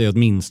vänder sig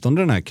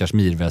åtminstone den här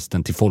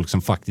kashmirvästen till folk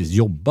som faktiskt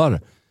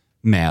jobbar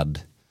med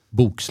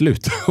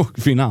bokslut och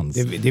finans.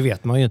 Det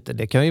vet man ju inte.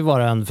 Det kan ju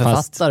vara en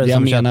författare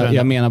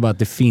jag menar bara att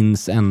det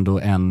finns ändå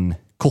en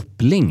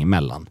koppling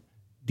mellan.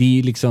 Det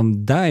är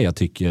liksom där jag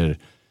tycker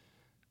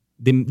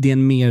det är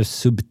en mer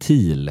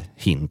subtil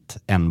hint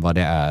än vad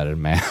det är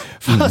med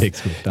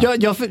indexskjortan.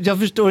 Jag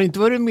förstår inte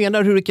vad du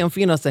menar, hur det kan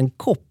finnas en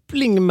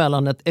koppling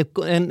mellan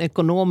en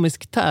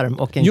ekonomisk term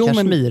och en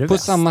kashmirväst. Men på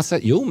samma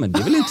sätt. Jo, men det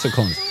är väl inte så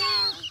konstigt.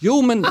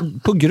 Jo, men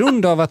på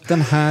grund av att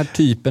den här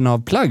typen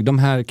av plagg, de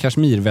här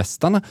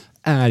kashmirvästarna,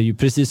 är ju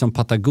precis som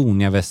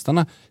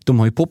Patagonia-västarna. De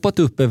har ju poppat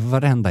upp över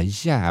varenda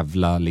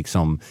jävla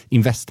liksom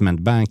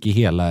investmentbank i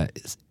hela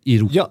i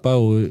Europa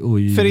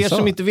och i för USA. er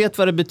som inte vet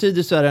vad det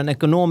betyder så är det en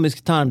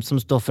ekonomisk term som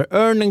står för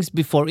earnings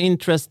before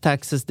interest,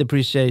 taxes,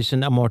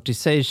 depreciation,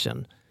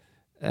 amortization.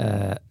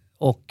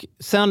 Och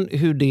sen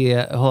hur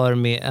det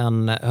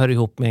hör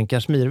ihop med en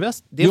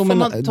kashmirväst, det får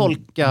man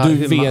tolka.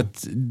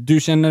 Du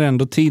känner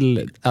ändå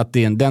till att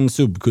det är den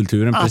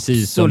subkulturen,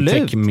 precis som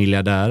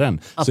tech-miljardären.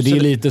 Så det är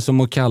lite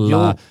som att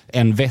kalla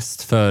en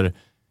väst för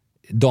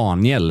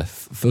Daniel,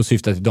 för att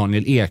syfta till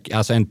Daniel Ek,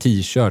 alltså en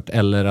t-shirt,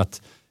 eller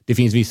att det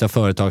finns vissa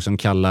företag som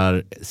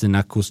kallar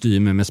sina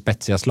kostymer med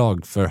spetsiga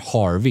slag för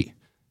Harvey,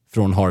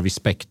 från Harvey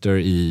Specter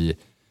i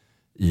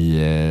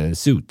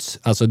Suits.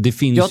 Alltså det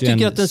finns ju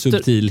en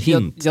subtil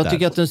hint jag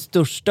tycker att den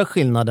största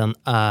skillnaden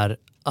är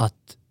att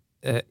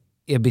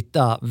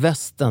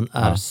EBITDA-västen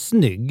är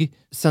snygg.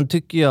 Sen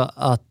tycker jag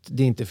att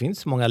det inte finns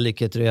så många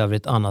likheter i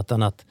övrigt annat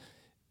än att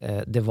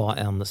det var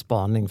en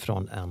spaning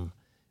från en...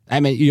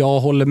 Nej, men jag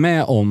håller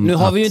med om... Nu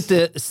har vi ju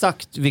inte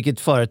sagt vilket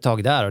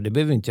företag det är och det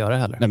behöver vi inte göra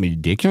heller. Nej,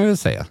 men det kan jag väl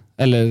säga.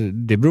 Eller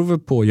det beror väl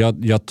på...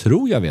 Jag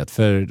tror jag vet,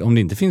 för om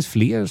det inte finns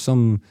fler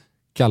som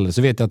kallar,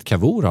 så vet jag att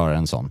Cavour har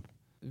en sån.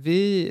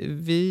 Vi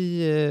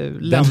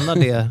lämnar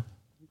det.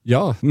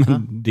 Ja,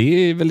 men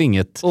det är väl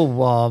inget...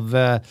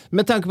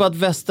 Med tanke på att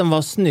västen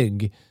var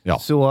snygg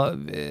så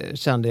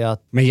kände jag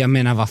att... Men jag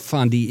menar, vad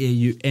fan, det är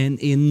ju en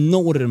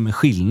enorm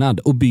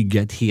skillnad att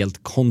bygga ett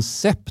helt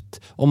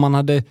koncept. Om man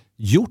hade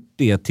gjort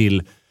det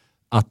till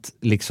att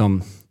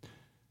liksom...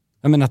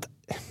 Jag menar att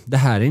det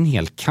här är en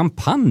hel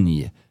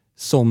kampanj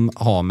som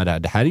har med det här.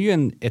 Det här är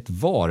ju ett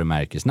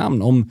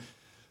varumärkesnamn.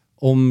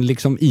 Om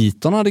liksom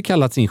Eton hade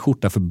kallat sin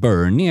skjorta för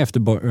Bernie efter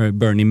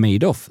Bernie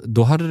Madoff,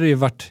 då hade det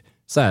varit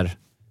så här...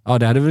 Ja,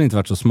 det hade väl inte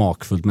varit så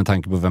smakfullt med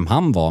tanke på vem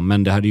han var,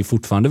 men det hade ju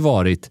fortfarande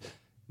varit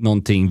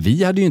någonting.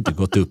 Vi hade ju inte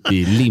gått upp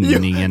i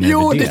limningen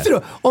över det. Det tror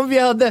jag. Om vi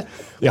hade...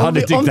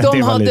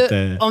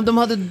 Om de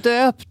hade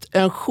döpt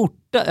en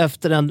skjorta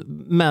efter en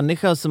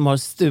människa som har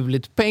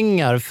stulit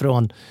pengar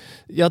från...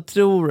 Jag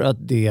tror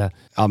att det...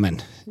 Ja, men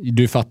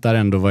du fattar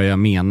ändå vad jag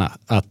menar.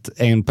 Att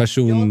en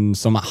person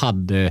som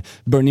hade...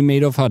 Bernie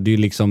Madoff hade ju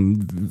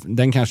liksom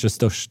den kanske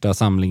största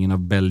samlingen av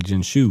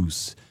Belgian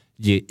shoes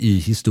i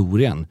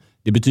historien.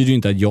 Det betyder ju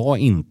inte att jag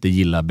inte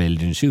gillar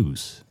Belgian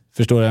shoes.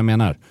 Förstår du vad jag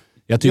menar?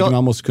 Jag tycker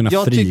man måste kunna frikoppla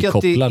de sakerna.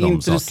 Jag tycker att det är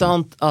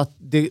intressant att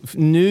det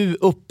nu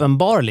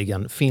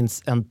uppenbarligen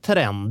finns en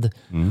trend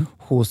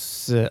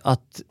hos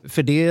att...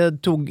 För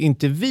det tog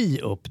inte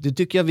vi upp. Det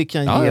tycker jag vi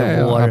kan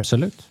ge vår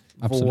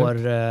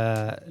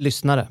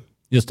lyssnare.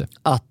 Just det.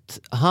 Att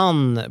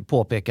han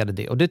påpekade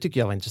det. Och det tycker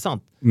jag var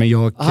intressant.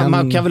 Men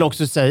man kan väl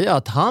också säga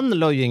att han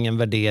la ju ingen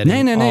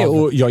värdering. Nej.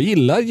 Och jag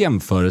gillar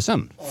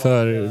jämförelsen.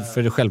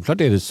 För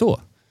självklart är det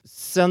så.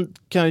 Sen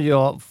kan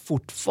jag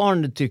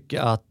fortfarande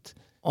tycka att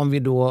om vi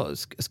då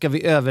ska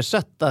vi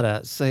översätta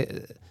det så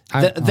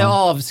det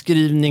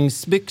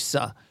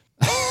avskrivningsbyxa.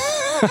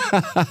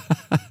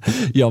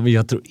 Ja, men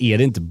jag tror, är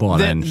det inte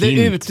bara en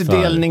hint det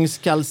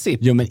utdelningskalsipp.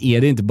 Jo, men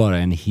är det inte bara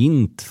en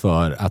hint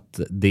för att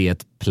det är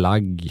ett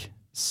plagg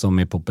som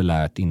är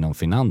populärt inom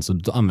finans, och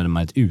då använder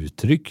man ett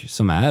uttryck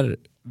som är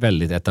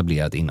väldigt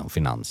etablerat inom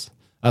finans.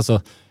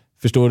 Alltså,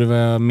 förstår du vad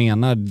jag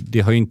menar?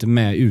 Det har ju inte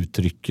med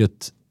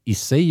uttrycket i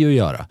sig att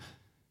göra.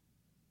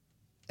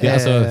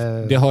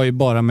 Det har ju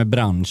bara med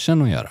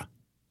branschen att göra.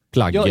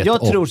 Plagget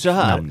jag tror och så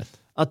här, namnet.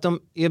 att om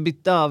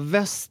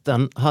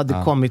EBITDA-västen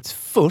hade kommit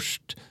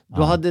först,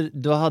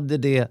 då hade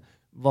det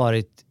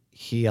varit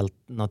helt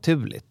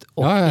naturligt.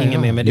 Och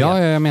ingen mer med det. Ja,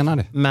 jag menar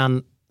det.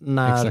 Men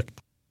när...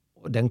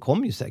 Och den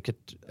kom ju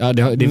säkert... Ja,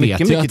 det vet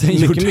jag att den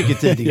gjorde. Mycket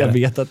tidigare. Jag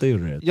vet att det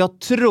gjorde det. Jag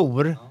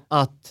tror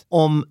att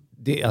om...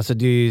 det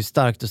är ju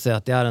starkt att säga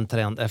att det är en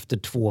trend efter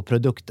 2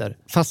 produkter.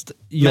 Fast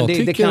jag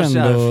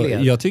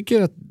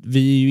tycker att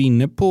vi är ju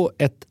inne på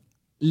ett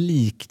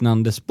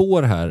liknande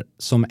spår här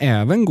som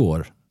även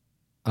går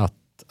att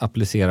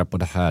applicera på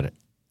det här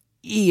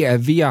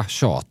eviga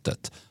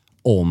tjatet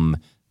om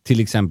till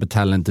exempel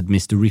Talented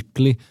Mr.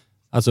 Ripley.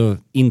 Alltså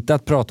inte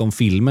att prata om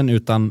filmen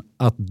utan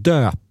att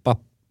döpa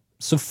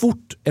så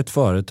fort ett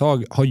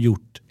företag har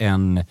gjort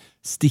en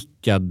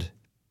stickad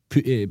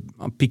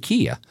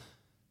piké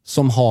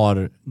som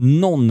har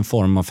någon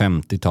form av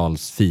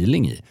 50-tals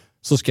feeling i,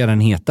 så ska den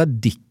heta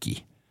Dickie.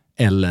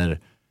 Eller,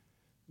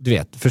 du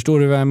vet, förstår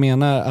du vad jag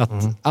menar?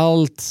 Att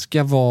allt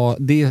ska vara,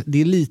 det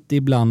är lite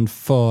ibland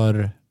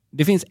för...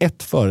 Det finns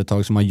ett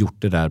företag som har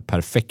gjort det där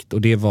perfekt,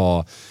 och det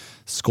var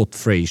Scott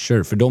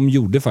Fraser. För de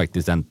gjorde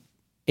faktiskt en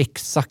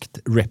exakt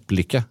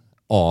replika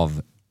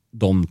av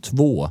de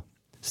 2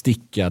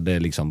 stickade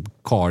liksom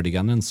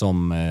cardiganen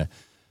som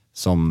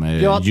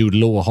Jude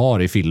Law har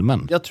i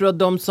filmen. Jag tror att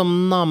de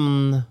som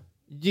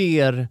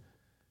namnger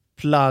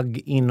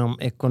plagg inom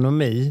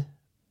ekonomi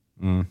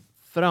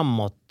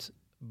framåt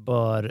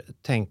bör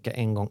tänka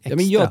en gång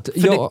extra.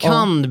 Det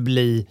kan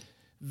bli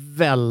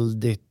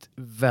väldigt,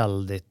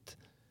 väldigt...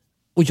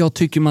 Och jag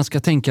tycker man ska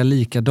tänka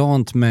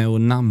likadant med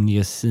att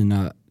namnge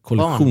sina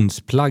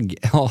kollektionsplagg.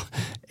 Ja,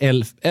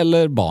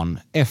 eller barn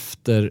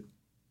efter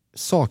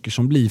saker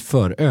som blir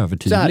för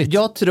övertydligt.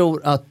 Jag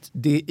tror att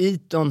det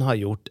Eton har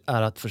gjort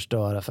är att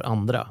förstöra för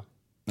andra.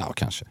 Ja,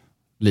 kanske.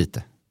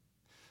 Lite.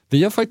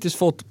 Vi har faktiskt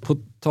fått, på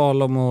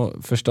tal om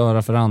att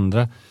förstöra för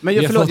andra. Men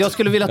jag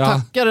skulle vilja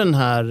tacka den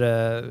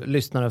här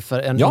lyssnaren för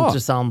en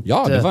intressant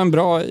det var en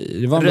bra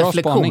reflektion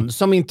spaning.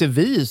 som inte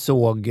vi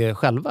såg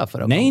själva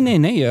förra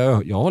gången. Nej,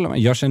 jag håller med.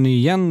 Jag känner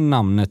igen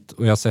namnet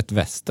och jag har sett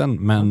västen,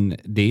 men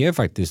det är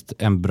faktiskt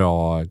en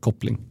bra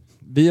koppling.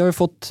 Vi har ju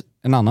fått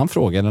en annan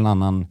fråga, en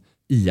annan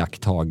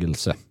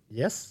iakttagelse.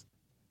 Yes.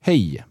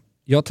 Hej,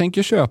 jag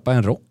tänker köpa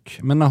en rock,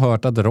 men har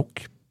hört att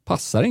rock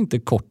passar inte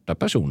korta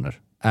personer.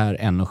 Är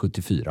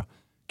 1,74.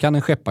 Kan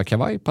en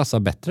skepparkavaj passa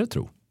bättre,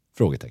 tro?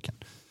 Frågetecken.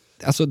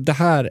 Alltså det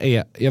här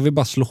är, jag vill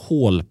bara slå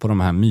hål på de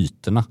här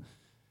myterna.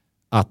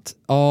 Att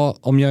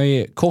om jag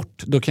är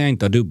kort, då kan jag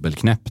inte ha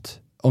dubbelknäppt.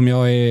 Om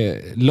jag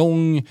är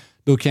lång,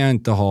 då kan jag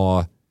inte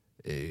ha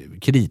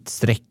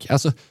kritsträck.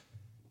 Alltså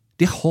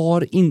det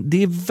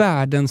är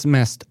världens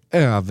mest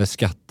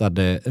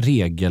överskattade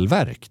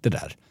regelverk det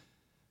där.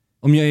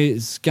 Om jag är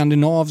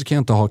skandinav så kan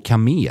jag inte ha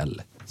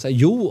kamel. Så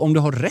här, om du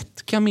har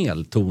rätt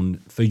kamelton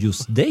för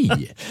just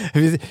dig.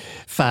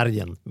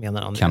 Färgen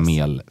menar Andreas.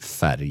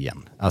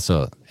 Kamelfärgen.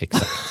 Alltså,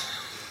 exakt.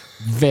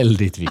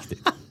 Väldigt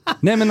viktigt.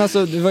 Nej, men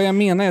alltså vad jag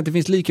menar är att det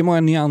finns lika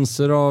många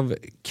nyanser av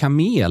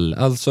kamel,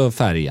 alltså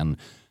färgen,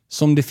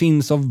 som det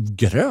finns av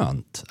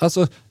grönt.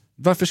 Alltså,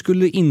 varför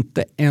skulle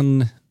inte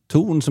en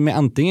ton som är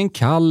antingen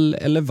kall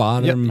eller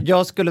varm...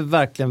 Jag skulle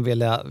verkligen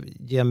vilja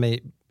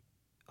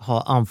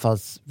ha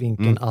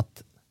anfallsvinkeln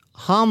att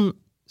han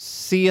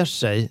ser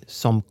sig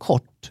som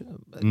kort.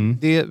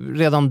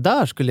 Redan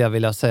där skulle jag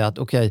vilja säga att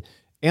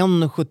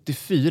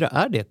 1,74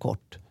 är det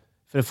kort.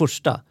 För det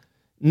första.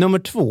 Nummer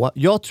 2,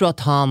 jag tror att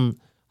han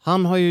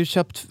har ju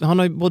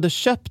både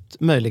köpt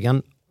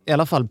möjligen, i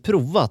alla fall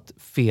provat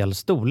fel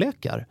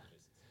storlekar.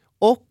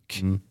 Och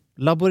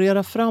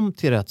laborera fram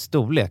till rätt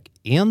storlek.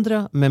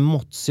 Ändra med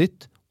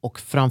måttsytt och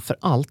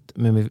framförallt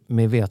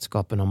med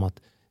vetskapen om att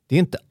det är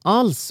inte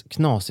alls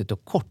knasigt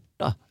och korta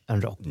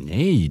en rock.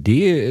 Nej,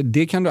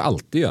 det kan du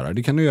alltid göra.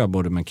 Det kan du göra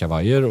både med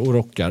kavajer och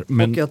rockar.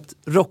 Men... Och att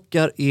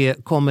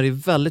rockar kommer i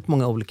väldigt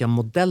många olika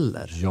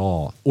modeller.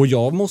 Ja, och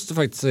jag måste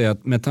faktiskt säga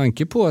att med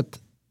tanke på att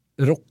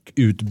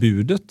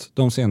rockutbudet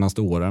de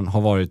senaste åren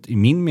har varit i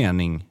min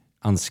mening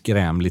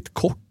anskrämligt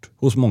kort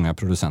hos många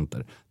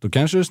producenter. Då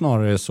kanske det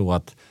snarare är så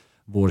att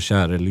vår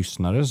kära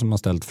lyssnare som har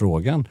ställt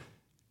frågan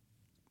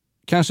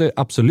kanske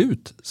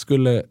absolut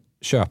skulle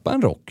köpa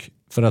en rock.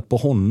 För att på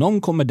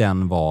honom kommer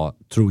den vara,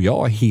 tror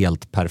jag,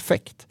 helt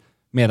perfekt.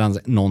 Medan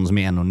någon som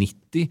är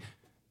 1,90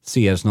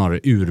 ser snarare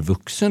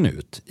urvuxen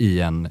ut i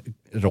en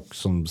rock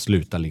som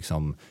slutar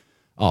liksom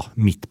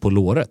mitt på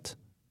låret.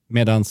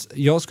 Medan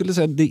jag skulle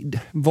säga,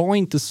 var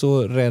inte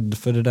så rädd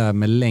för det där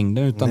med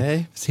längden, utan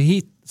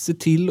se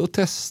till att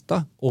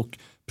testa. Och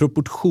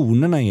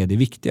proportionerna är det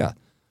viktiga.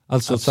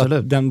 Alltså så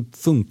att den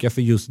funkar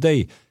för just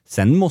dig.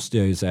 Sen måste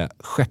jag ju säga,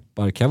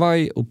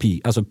 skepparkavaj och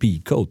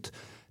peacoat,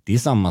 det är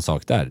samma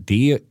sak där.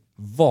 Det är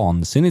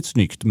vansinnigt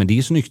snyggt, men det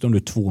är snyggt om du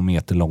är 2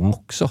 meter lång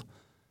också.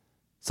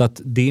 Så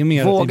att det är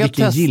mer, vilken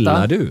testa.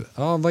 Gillar du?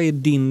 Ja, vad är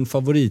din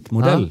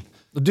favoritmodell? Ja.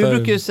 Och du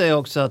brukar ju säga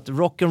också att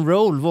rock and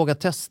roll, våga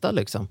testa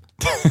liksom.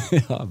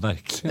 Ja,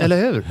 verkligen.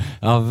 Eller hur?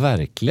 Ja,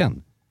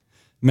 verkligen.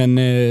 Men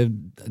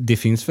det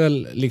finns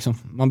väl liksom,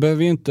 man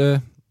behöver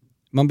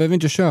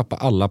inte köpa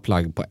alla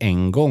plagg på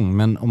en gång,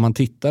 men om man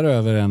tittar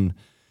över en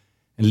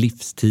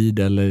livstid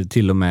eller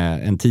till och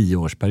med en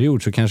 10-årsperiod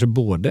så kanske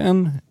både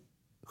en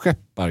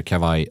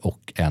skepparkavaj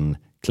och en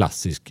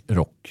klassisk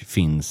rock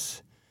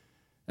finns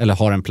eller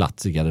har en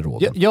plats i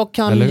garderoben. Jag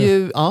kan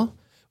ju, ja.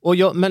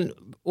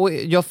 Och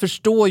jag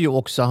förstår ju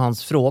också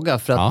hans fråga,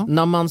 för att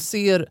när man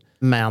ser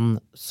män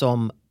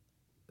som,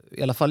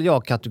 i alla fall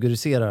jag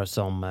kategoriserar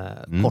som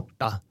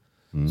korta,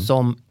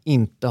 som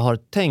inte har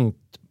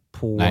tänkt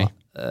på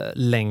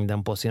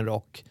längden på sin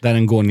rock. Där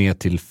den går ner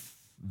till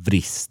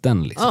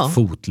vristen, liksom,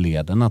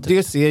 fotlederna. Typ.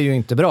 Det ser ju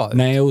inte bra ut.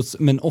 Nej,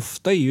 men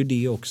ofta är ju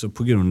det också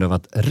på grund av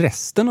att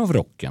resten av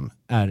rocken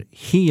är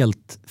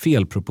helt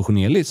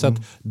felproportionerlig. Så att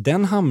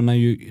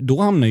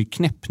då hamnar ju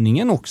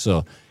knäppningen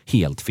också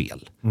helt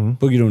fel.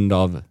 På grund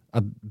av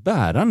att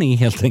bäraren är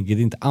helt enkelt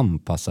inte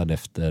anpassad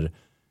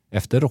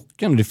efter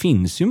rocken. Det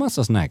finns ju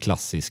massa såna här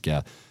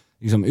klassiska,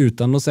 liksom,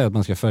 utan att säga att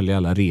man ska följa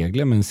alla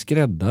regler, men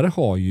skräddare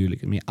har ju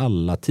liksom i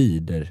alla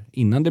tider,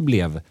 innan det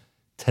blev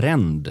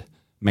trend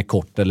med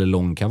kort eller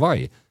lång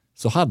kavaj,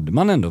 så hade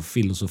man ändå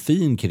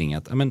filosofin kring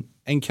att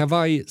en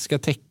kavaj ska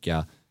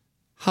täcka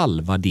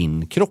halva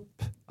din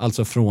kropp.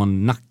 Alltså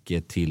från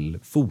nacke till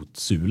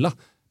fotsula.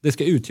 Det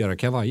ska utgöra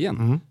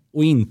kavajen.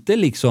 Och inte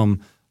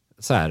liksom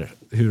så här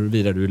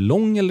huruvida du är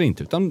lång eller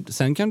inte. Utan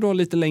sen kan du ha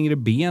lite längre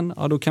ben.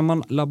 Ja, då kan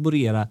man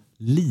laborera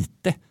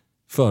lite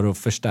för att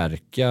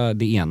förstärka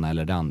det ena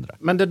eller det andra.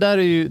 Men det där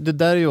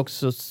är ju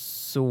också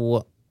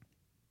så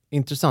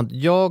intressant.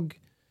 Jag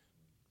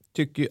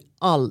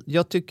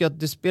tycker att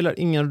det spelar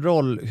ingen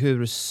roll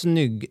hur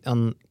snygg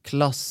en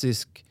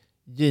klassisk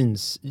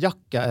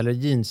jeansjacka eller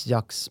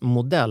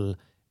jeansjacksmodell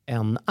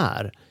än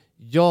är.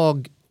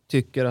 Jag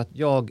tycker att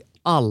jag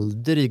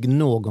aldrig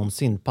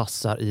någonsin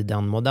passar i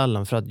den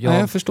modellen, för att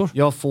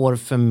jag får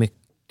för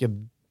mycket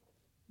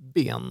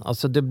ben.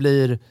 Alltså det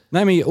blir...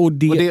 Nej,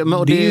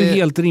 men det är ju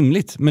helt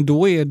rimligt. Men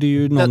då är det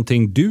ju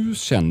någonting du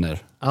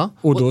känner. Ja,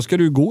 och då ska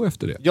du gå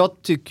efter det.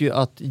 Jag tycker ju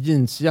att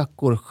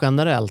jeansjackor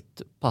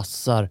generellt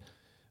passar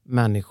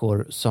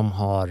människor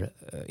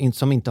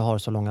som inte har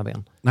så långa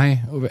ben.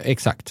 Nej,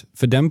 exakt.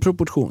 För den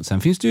proportion.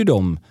 Sen finns det ju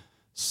de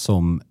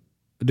som...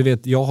 Du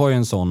vet, jag har ju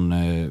en sån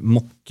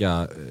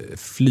mocka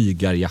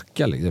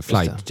flygarjacka, liksom,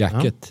 flight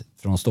jacket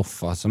från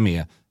Stoffa som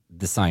är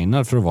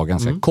designad för att vara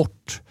ganska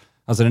kort.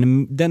 Alltså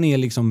den är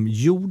liksom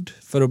gjord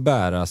för att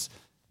bäras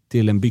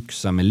till en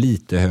byxa med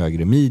lite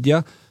högre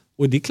midja.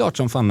 Och det är klart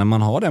som fan när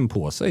man har den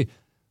på sig.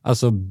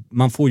 Alltså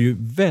man får ju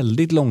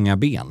väldigt långa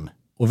ben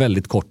och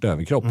väldigt kort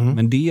överkropp.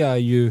 Men det är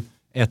ju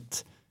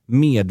ett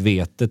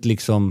medvetet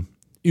liksom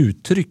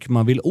uttryck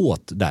man vill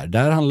åt där.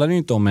 Där handlar det ju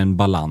inte om en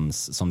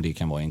balans som det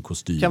kan vara i en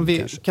kostym.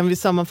 Kan vi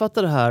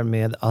sammanfatta det här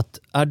med att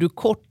är du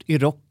kort i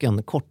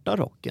rocken, korta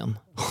rocken?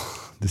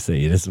 Du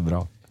säger det så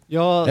bra.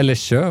 Ja. Eller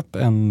köp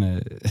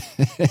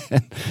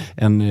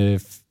en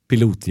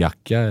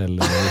pilotjacka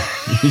eller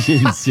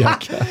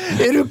jeansjacka.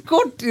 Är du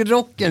kort i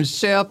rocken,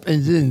 köp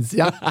en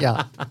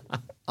jeansjacka.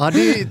 Ja,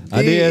 det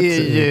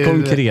är ett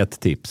konkret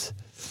tips.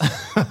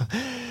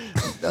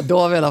 Då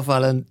har vi i alla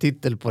fall en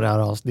titel på det här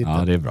avsnittet.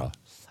 Ja, det är bra.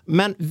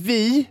 Men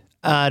vi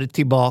är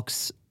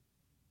tillbaks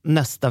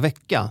nästa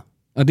vecka.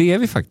 Ja, det är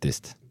vi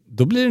faktiskt.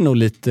 Då blir det nog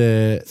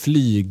lite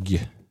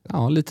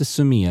lite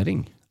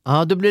summering.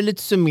 Ja, då blir det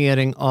lite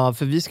summering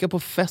för vi ska på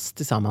fest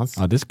tillsammans.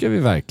 Ja, det ska vi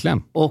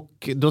verkligen.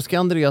 Och då ska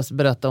Andreas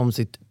berätta om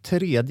sitt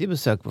 3:e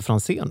besök på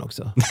Franzén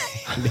också.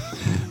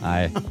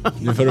 Nej,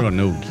 nu får det vara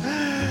nog.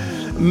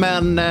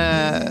 Men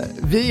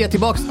vi är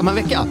tillbaks om en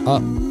vecka.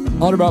 Ja,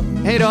 ha det bra.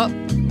 Hej då!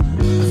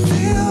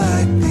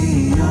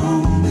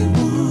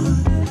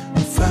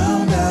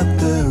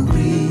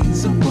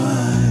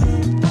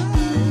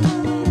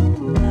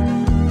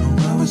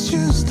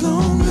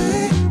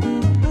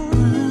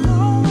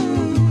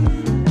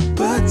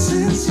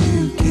 Since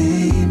you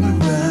came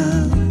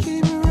around, I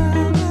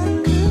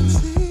could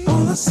see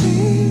all I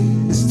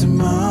see is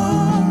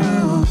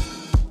tomorrow.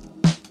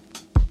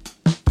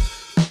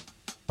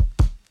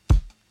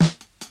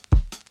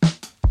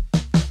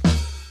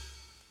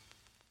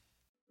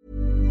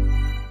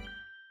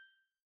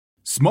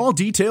 Small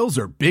details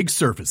are big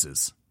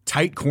surfaces.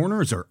 Tight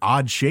corners are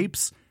odd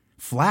shapes.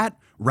 Flat,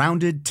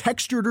 rounded,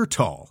 textured, or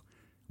tall.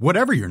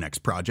 Whatever your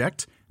next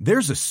project,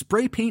 there's a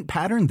spray paint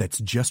pattern that's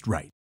just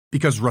right.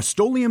 Because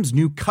Rust-Oleum's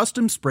new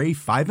Custom Spray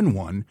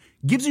 5-in-1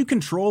 gives you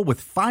control with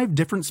 5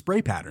 different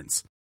spray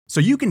patterns. So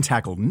you can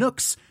tackle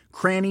nooks,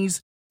 crannies,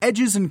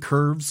 edges, and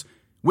curves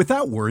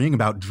without worrying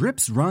about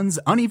drips, runs,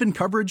 uneven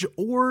coverage,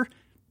 or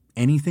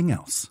anything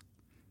else.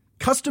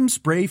 Custom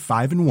Spray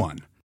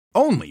 5-in-1.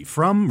 Only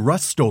from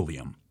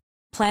Rust-Oleum.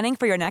 Planning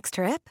for your next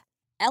trip?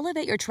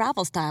 Elevate your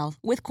travel style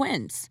with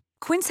Quince.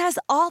 Quince has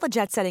all the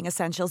jet-setting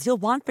essentials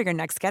you'll want for your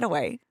next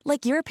getaway.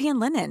 Like European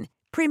linen,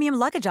 premium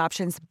luggage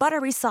options,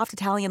 buttery soft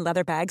Italian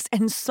leather bags,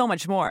 and so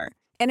much more.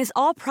 And is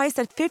all priced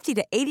at 50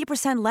 to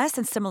 80% less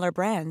than similar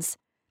brands.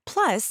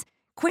 Plus,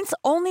 Quince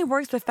only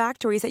works with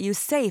factories that use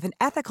safe and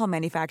ethical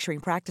manufacturing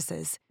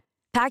practices.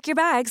 Pack your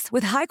bags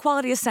with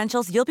high-quality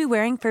essentials you'll be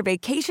wearing for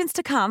vacations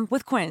to come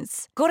with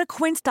Quince. Go to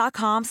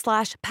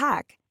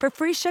quince.com/pack for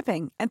free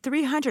shipping and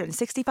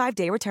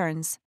 365-day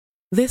returns.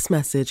 This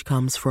message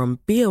comes from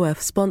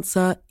BOF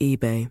sponsor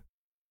eBay.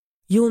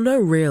 You'll know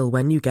real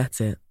when you get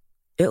it.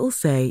 It'll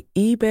say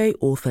eBay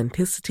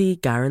Authenticity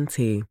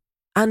Guarantee.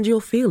 And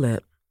you'll feel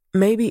it.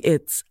 Maybe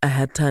it's a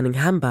head-turning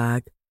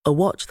handbag, a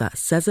watch that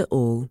says it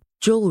all,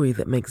 jewelry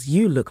that makes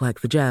you look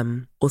like the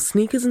gem, or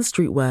sneakers and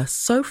streetwear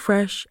so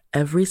fresh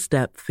every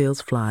step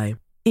feels fly.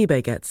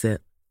 eBay gets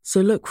it.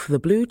 So look for the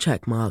blue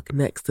check mark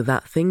next to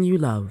that thing you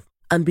love.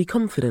 And be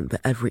confident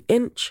that every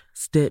inch,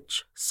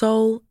 stitch,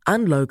 sole,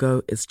 and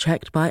logo is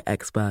checked by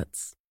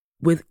experts.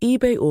 With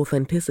eBay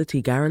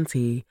Authenticity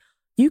Guarantee,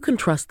 you can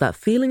trust that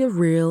feeling of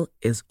real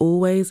is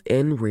always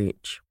in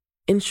reach.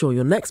 Ensure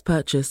your next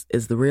purchase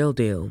is the real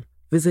deal.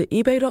 Visit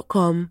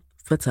ebay.com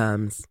for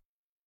terms.